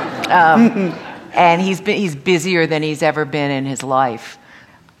 And he's busier than he's ever been in his life.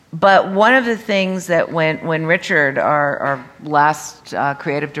 But one of the things that when Richard, our last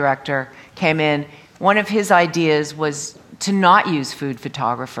creative director, came in, one of his ideas was to not use food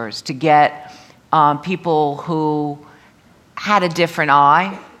photographers, to get people who had a different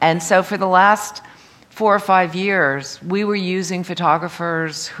eye. And so for the last 4 or 5 years, we were using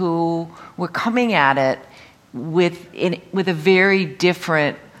photographers who were coming at it with a very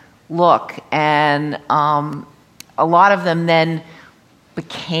different look. And a lot of them then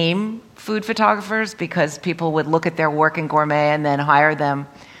became food photographers because people would look at their work in Gourmet and then hire them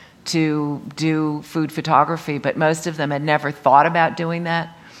to do food photography. But most of them had never thought about doing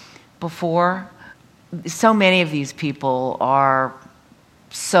that before. So many of these people are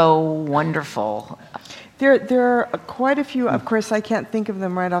so wonderful. There are quite a few. Of course, I can't think of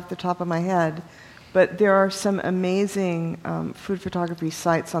them right off the top of my head, but there are some amazing food photography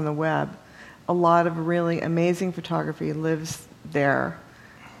sites on the web. A lot of really amazing photography lives there,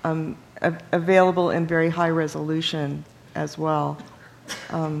 available in very high resolution as well.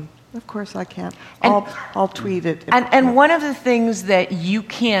 Of course, I can't. I'll tweet it. And one of the things that you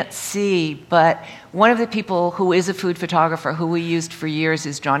can't see, but one of the people who is a food photographer who we used for years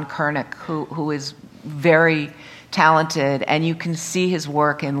is John Kernick, who is very talented, and you can see his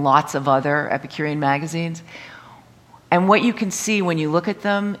work in lots of other Epicurean magazines. And what you can see when you look at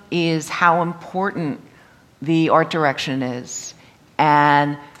them is how important the art direction is.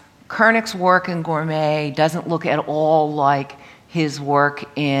 And Kernick's work in Gourmet doesn't look at all like his work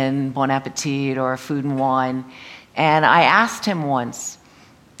in Bon Appetit or Food and Wine. And I asked him once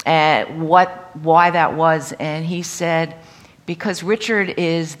why that was, and he said, because Richard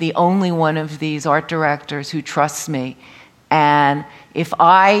is the only one of these art directors who trusts me. And if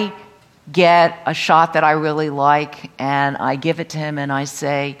I get a shot that I really like, and I give it to him, and I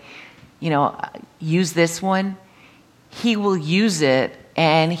say, use this one, he will use it,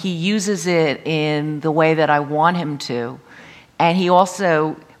 and he uses it in the way that I want him to. And he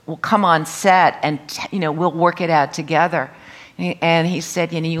also will come on set and, we'll work it out together. And he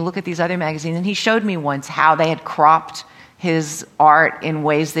said, you look at these other magazines, and he showed me once how they had cropped his art in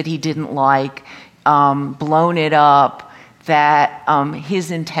ways that he didn't like, blown it up, that his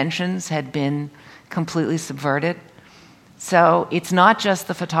intentions had been completely subverted. So it's not just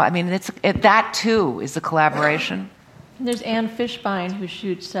the photography. That too is a collaboration. There's Anne Fishbein, who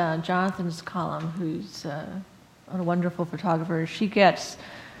shoots Jonathan's column, who's a wonderful photographer. She gets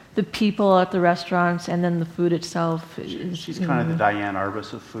the people at the restaurants and then the food itself. She's kind of the Diane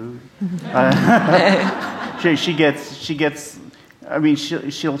Arbus of food. She gets. I mean,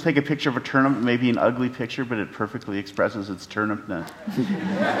 she'll take a picture of a turnip, maybe an ugly picture, but it perfectly expresses its turnipness.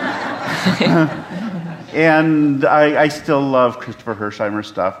 And I still love Christopher Hersheimer's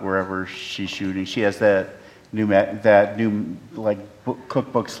stuff wherever she's shooting. She has that new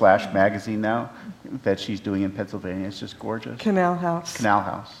cookbook / magazine now that she's doing in Pennsylvania. It's just gorgeous. Canal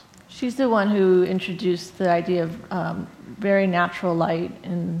House. She's the one who introduced the idea of very natural light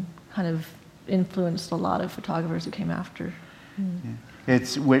and kind of influenced a lot of photographers who came after. Yeah.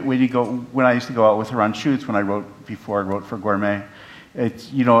 It's when I used to go out with her on shoots before I wrote for Gourmet.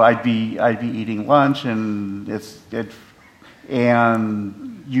 It's I'd be eating lunch and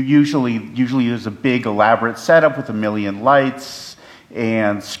you usually there's a big elaborate setup with a million lights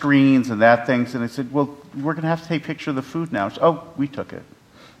and screens and that things, and I said, well, we're going to have to take a picture of the food now. She said, oh, we took it.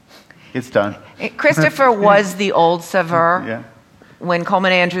 It's done. Christopher was the old Saveur. Yeah. When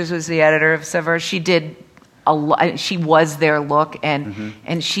Coleman Andrews was the editor of Saveur, she did she was their look,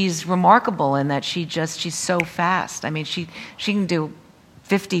 and she's remarkable in that she's so fast. I mean, she can do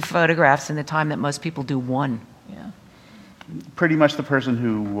 50 photographs in the time that most people do one. Yeah. Pretty much the person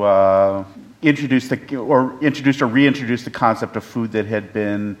who introduced or reintroduced the concept of food that had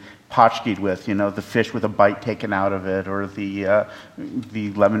been potchkied with, the fish with a bite taken out of it, or the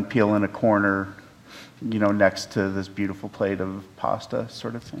lemon peel in a corner, next to this beautiful plate of pasta,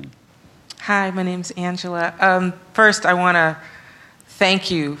 sort of thing. Hi, my name's Angela. First, I want to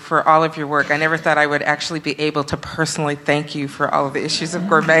thank you for all of your work. I never thought I would actually be able to personally thank you for all of the issues of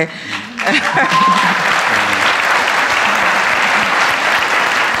Gourmet.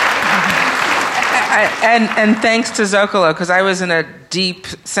 And thanks to Zocalo, because I was in a deep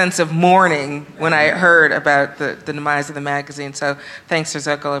sense of mourning when I heard about the demise of the magazine. So thanks to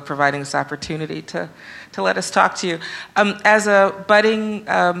Zocalo providing this opportunity to let us talk to you. As a budding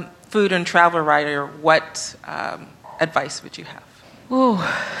food and travel writer, what advice would you have? Ooh.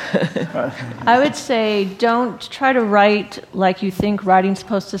 I would say don't try to write like you think writing's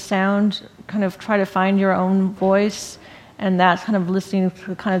supposed to sound. Kind of try to find your own voice, and that's kind of listening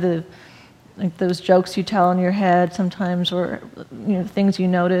to kind of those jokes you tell in your head sometimes, or things you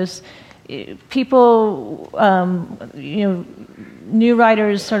notice. People, new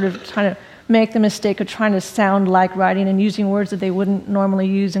writers sort of trying to make the mistake of trying to sound like writing and using words that they wouldn't normally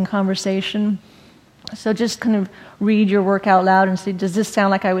use in conversation. So just kind of read your work out loud and say, does this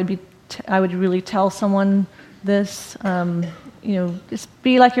sound like I would really tell someone this? Just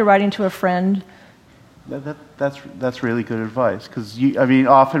be like you're writing to a friend. That's really good advice, because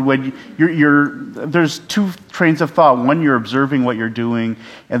often when there's two trains of thought. One, you're observing what you're doing,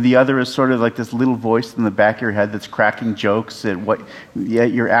 and the other is sort of like this little voice in the back of your head that's cracking jokes at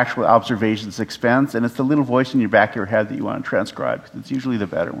your actual observations expense, and it's the little voice in your back of your head that you want to transcribe, because it's usually the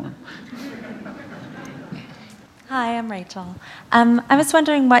better one. Hi, I'm Rachel. I was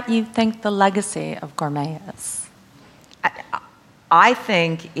wondering what you think the legacy of Gourmet is. I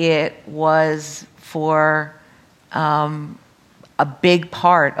think it was for a big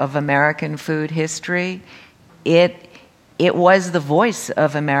part of American food history. It was the voice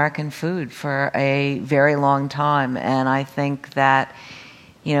of American food for a very long time, and I think that,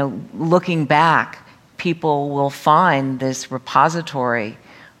 looking back, people will find this repository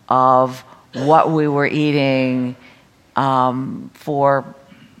of what we were eating for,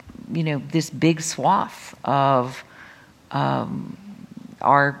 this big swath of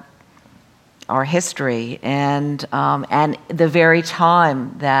our history and the very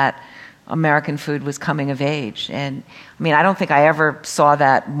time that American food was coming of age. And I don't think I ever saw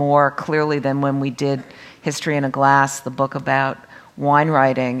that more clearly than when we did History in a Glass, the book about wine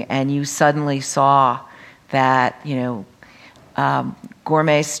writing, and you suddenly saw that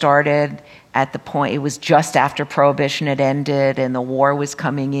Gourmet started at the point, it was just after Prohibition had ended and the war was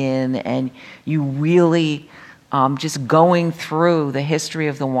coming in, and you really just going through the history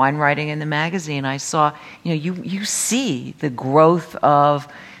of the wine writing in the magazine, I saw, you see the growth of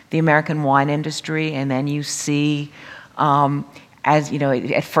the American wine industry, and then you see,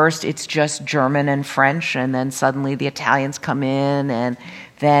 at first it's just German and French, and then suddenly the Italians come in, and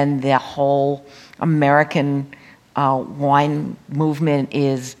then the whole American wine movement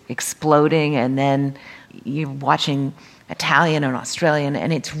is exploding, and then you're watching Italian and Australian,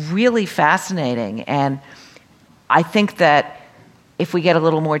 and it's really fascinating. And I think that if we get a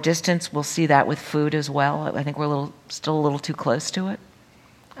little more distance, we'll see that with food as well. I think we're still a little too close to it.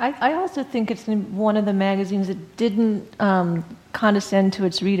 I also think it's one of the magazines that didn't condescend to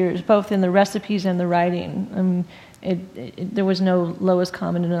its readers, both in the recipes and the writing. There was no lowest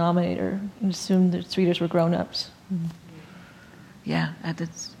common denominator. You assumed that its readers were grown-ups. Yeah,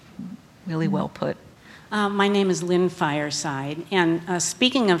 that's really well put. My name is Lynn Fireside, and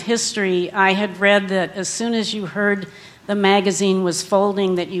speaking of history, I had read that as soon as you heard the magazine was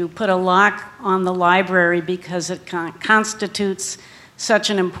folding, that you put a lock on the library because it constitutes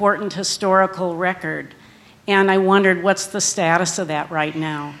such an important historical record. And I wondered, what's the status of that right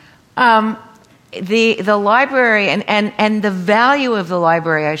now? The library and the value of the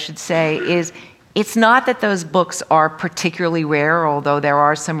library, I should say, is it's not that those books are particularly rare, although there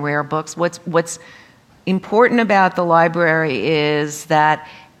are some rare books. What's important about the library is that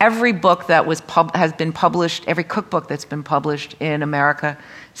every book that has been published, every cookbook that's been published in America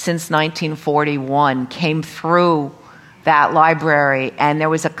since 1941 came through that library, and there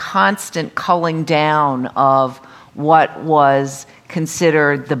was a constant culling down of what was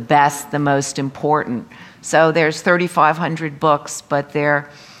considered the best, the most important. So there's 3,500 books, but they're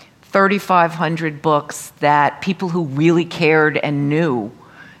 3,500 books that people who really cared and knew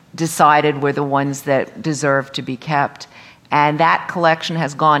decided were the ones that deserved to be kept. And that collection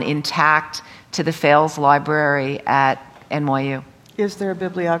has gone intact to the Fales Library at NYU. Is there a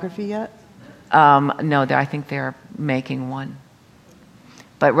bibliography yet? No, I think they're making one.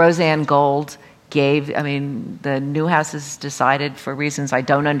 But Roseanne Gold the Newhouses decided, for reasons I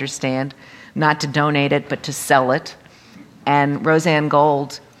don't understand, not to donate it, but to sell it. And Roseanne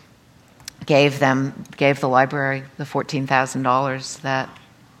Gold gave the library the $14,000 that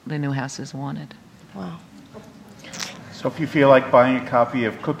the Newhouses wanted. Wow. So if you feel like buying a copy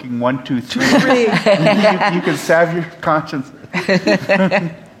of Cooking 1, 2, 3, you can salve your conscience.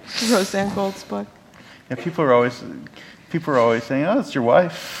 Roseanne Gold's book. Yeah, people are always saying, "Oh, it's your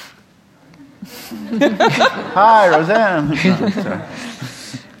wife." Hi, Roseanne. No, sorry.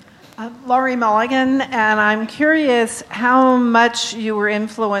 Laurie Mulligan, and I'm curious how much you were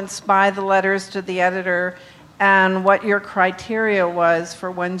influenced by the letters to the editor and what your criteria was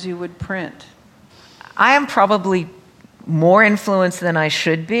for ones you would print. I am probably more influenced than I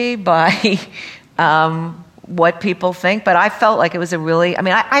should be by what people think, but I felt like it was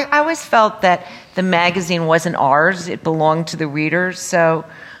I always felt that the magazine wasn't ours, it belonged to the readers, so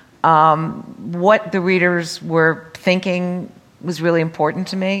what the readers were thinking was really important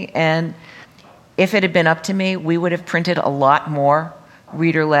to me, and if it had been up to me, we would have printed a lot more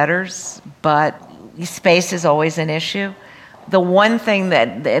reader letters, but space is always an issue. The one thing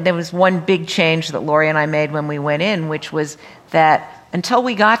there was one big change that Laurie and I made when we went in, which was that until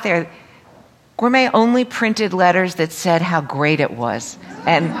we got there, Gourmet only printed letters that said how great it was.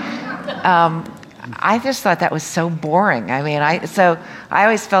 And I just thought that was so boring. So I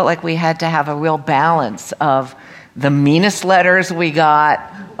always felt like we had to have a real balance of the meanest letters we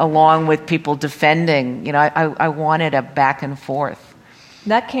got along with people defending. I wanted a back and forth.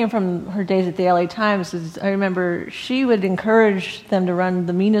 That came from her days at the LA Times. I remember she would encourage them to run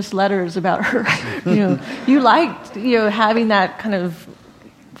the meanest letters about her. You liked having that kind of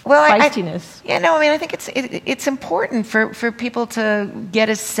feistiness. I think it's important for people to get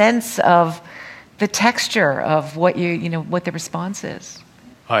a sense of the texture of what what the response is.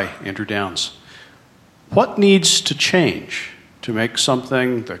 Hi, Andrew Downs. What needs to change to make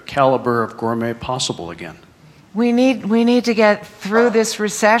something the caliber of Gourmet possible again? We need to get through this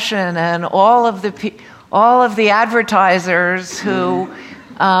recession, and all of the advertisers who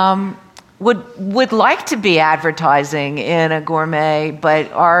would like to be advertising in a Gourmet but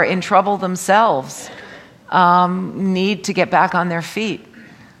are in trouble themselves need to get back on their feet.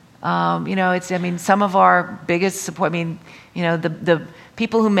 Some of our biggest support. The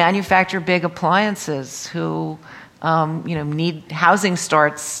people who manufacture big appliances who need housing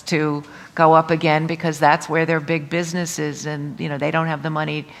starts to go up again because that's where their big business is, and they don't have the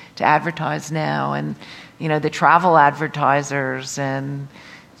money to advertise now, and the travel advertisers and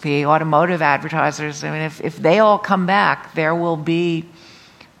the automotive advertisers. If they all come back, there will be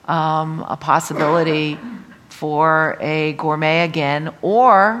a possibility for a Gourmet again,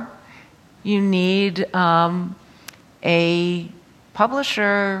 or you need a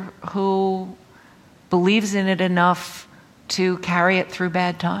publisher who believes in it enough to carry it through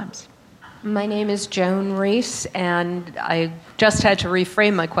bad times. My name is Joan Reese, and I just had to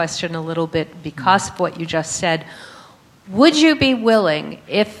reframe my question a little bit because of what you just said. Would you be willing,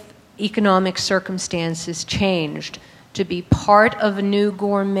 if economic circumstances changed, to be part of a new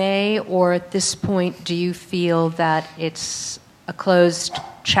Gourmet, or at this point do you feel that it's a closed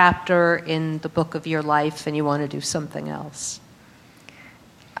chapter in the book of your life and you want to do something else?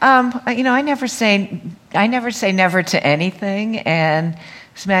 I never say never to anything, and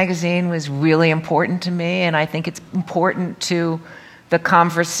this magazine was really important to me, and I think it's important to the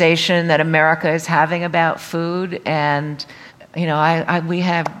conversation that America is having about food. And we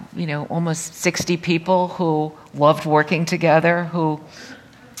have almost 60 people who loved working together, who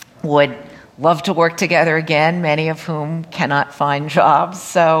would love to work together again, many of whom cannot find jobs.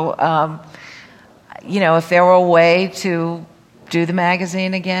 So, if there were a way to do the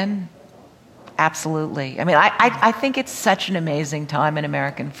magazine again, absolutely. I mean, I think it's such an amazing time in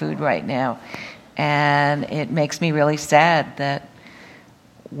American food right now, and it makes me really sad that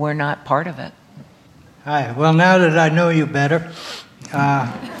we're not part of it. Hi. Well, now that I know you better,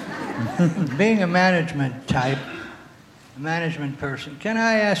 being a management person, can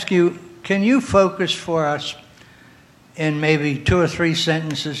I ask you, can you focus for us in maybe 2 or 3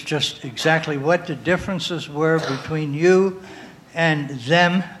 sentences just exactly what the differences were between you and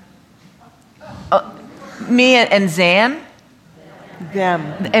them? Me and Zan? Them.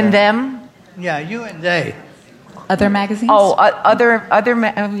 And them? Yeah, you and they. Other magazines? Oh, other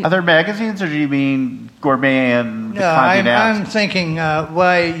magazines, or do you mean Gourmet and the Condé Nast? I'm thinking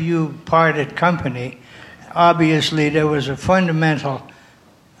why you parted company. Obviously, there was a fundamental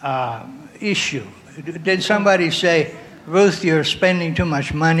issue. Did somebody say, Ruth, you're spending too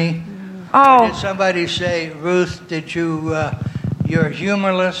much money? Oh. Did somebody say, Ruth, you're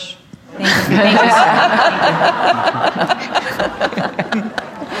humorless?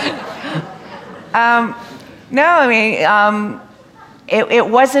 No, I mean, it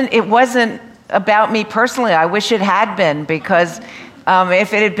wasn't about me personally. I wish it had been, because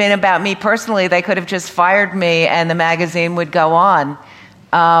if it had been about me personally, they could have just fired me and the magazine would go on.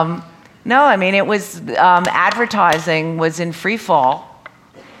 No, I mean, it was advertising was in free fall.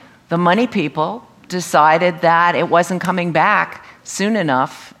 The money people decided that it wasn't coming back soon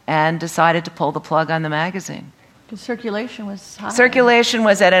enough and decided to pull the plug on the magazine. The circulation was high. Circulation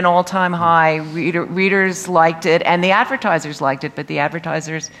was at an all-time high. Readers liked it, and the advertisers liked it, but the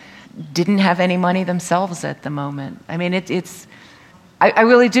advertisers didn't have any money themselves at the moment. I mean, I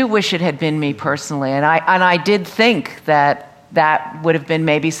really do wish it had been me personally, and I did think that would have been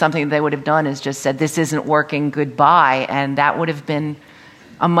maybe something they would have done, is just said, this isn't working, goodbye, and that would have been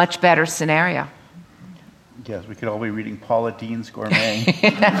a much better scenario. Yes, we could all be reading Paula Dean's Gourmet.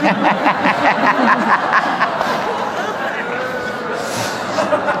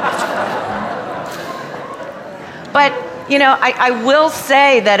 But, I will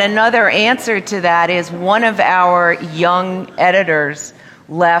say that another answer to that is one of our young editors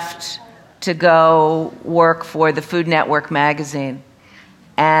left to go work for the Food Network magazine.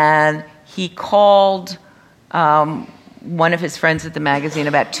 And he called one of his friends at the magazine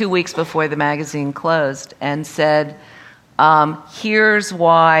about 2 weeks before the magazine closed and said, here's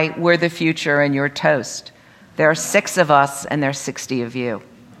why we're the future and you're toast. There are 6 of us and there's 60 of you.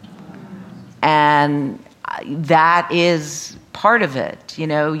 And that is part of it.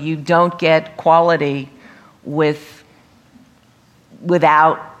 You don't get quality without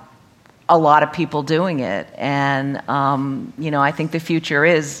a lot of people doing it. And, I think the future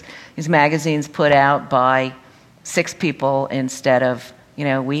is magazines put out by 6 people instead of,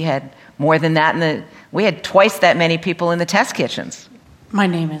 we had more than that we had twice that many people in the test kitchens. My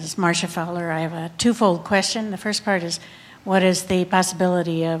name is Marcia Fowler. I have a twofold question. The first part is, what is the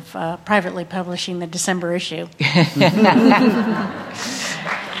possibility of privately publishing the December issue?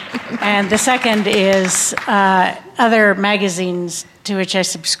 And the second is, other magazines to which I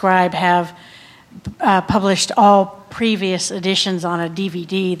subscribe have published all previous editions on a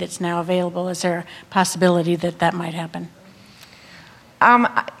DVD that's now available. Is there a possibility that might happen?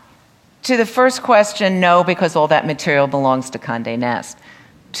 To the first question, no, because all that material belongs to Condé Nast.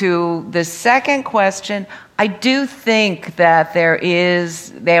 To the second question, I do think that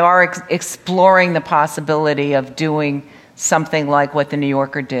they are exploring the possibility of doing something like what the New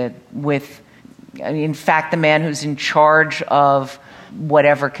Yorker did with, in fact, the man who's in charge of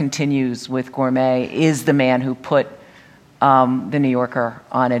whatever continues with Gourmet is the man who put the New Yorker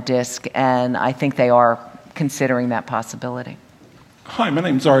on a disc, and I think they are considering that possibility. Hi, my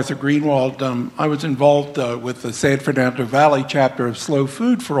name's Arthur Greenwald. I was involved with the San Fernando Valley chapter of Slow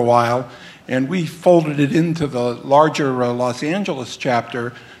Food for a while, and we folded it into the larger Los Angeles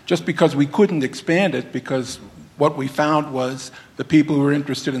chapter just because we couldn't expand it, because what we found was the people who were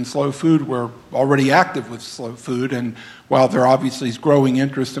interested in slow food were already active with slow food, and while there obviously is growing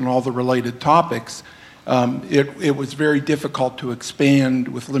interest in all the related topics, it was very difficult to expand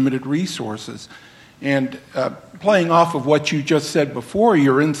with limited resources. And playing off of what you just said before,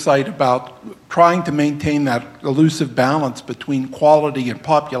 your insight about trying to maintain that elusive balance between quality and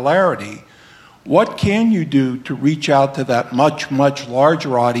popularity, what can you do to reach out to that much, much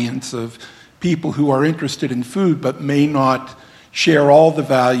larger audience of people who are interested in food but may not share all the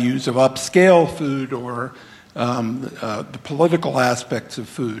values of upscale food or the political aspects of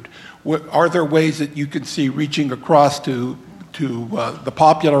food? Are there ways that you can see reaching across to the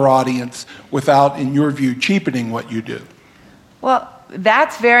popular audience without, in your view, cheapening what you do? Well,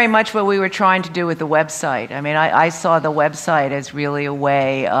 that's very much what we were trying to do with the website. I mean, I saw the website as really a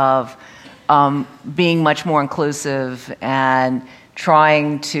way of being much more inclusive and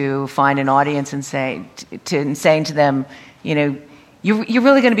trying to find an audience and saying to them, you know, you're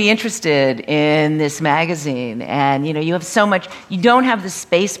really going to be interested in this magazine, and you have so much. You don't have the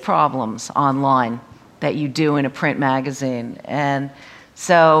space problems online that you do in a print magazine, and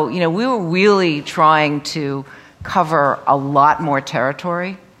so we were really trying to cover a lot more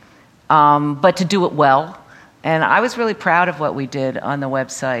territory, but to do it well. And I was really proud of what we did on the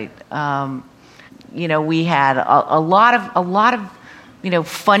website. We had a lot of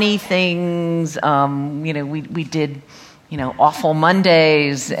funny things. We did Awful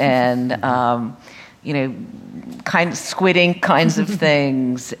Mondays and kind of Squid Ink kinds of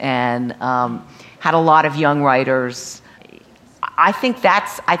things, and had a lot of young writers. I think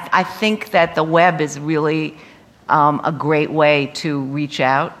that the web is really a great way to reach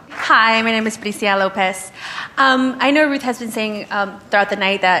out. Hi, my name is Bricia Lopez. I know Ruth has been saying throughout the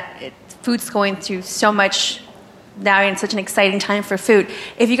night that food's going through so much now, and such an exciting time for food.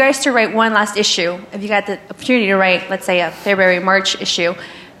 If you guys to write one last issue, if you got the opportunity to write, let's say, a February, March issue,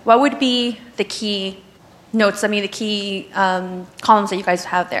 what would be the key notes, the key columns that you guys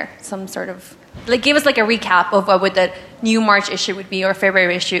have there? Some sort of, give us a recap of what would the new March issue would be, or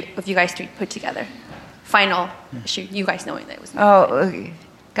February issue, if you guys put together. Final issue, you guys knowing that it was. Oh,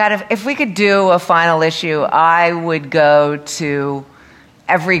 God, if we could do a final issue, I would go to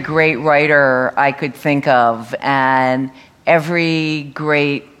every great writer I could think of and every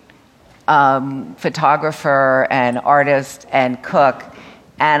great photographer and artist and cook.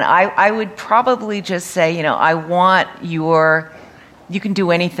 And I would probably just say, I want you can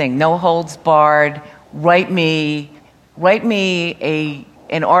do anything, no holds barred, write me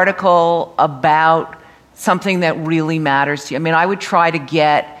an article about something that really matters to you. I mean, I would try to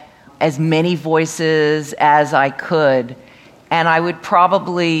get as many voices as I could, and I would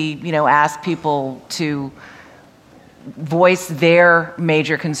probably, ask people to voice their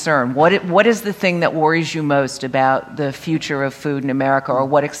major concern. What is the thing that worries you most about the future of food in America, or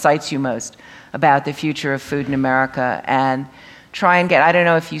what excites you most about the future of food in America? And try and get, I don't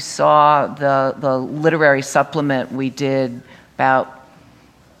know if you saw the literary supplement we did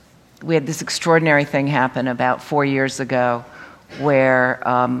we had this extraordinary thing happen about 4 years ago where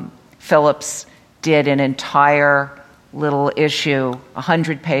Phillips did an entire little issue,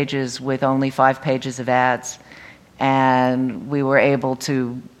 100 pages with only 5 pages of ads. And we were able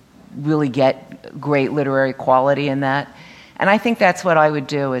to really get great literary quality in that. And I think that's what I would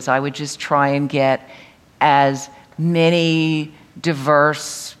do, is I would just try and get as many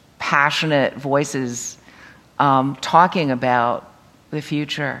diverse, passionate voices talking about the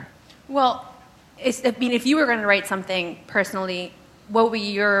future. Well, if you were going to write something personally, what would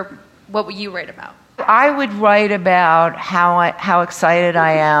you write about? I would write about how excited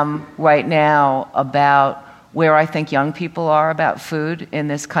I am right now about where I think young people are about food in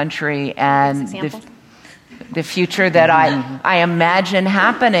this country, and the future that I imagine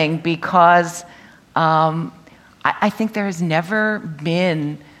happening, because I think there has never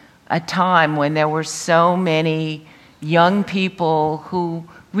been a time when there were so many young people who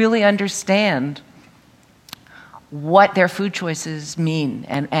really understand what their food choices mean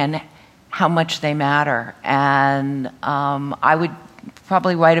and how much they matter. And I would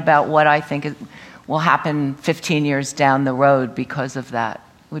probably write about what I think will happen 15 years down the road because of that.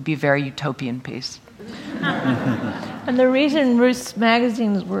 It would be a very utopian piece. And the reason Ruth's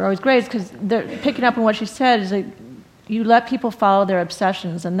magazines were always great is because they're picking up on what she said, is that you let people follow their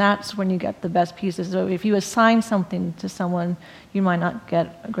obsessions, and that's when you get the best pieces. So if you assign something to someone, you might not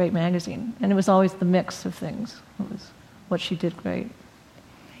get a great magazine. And it was always the mix of things. It was what she did great.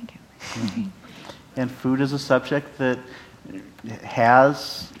 Thank you. And food is a subject that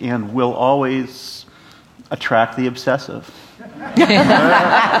has and will always attract the obsessive.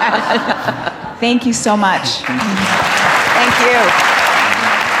 Thank you so much. Thank you.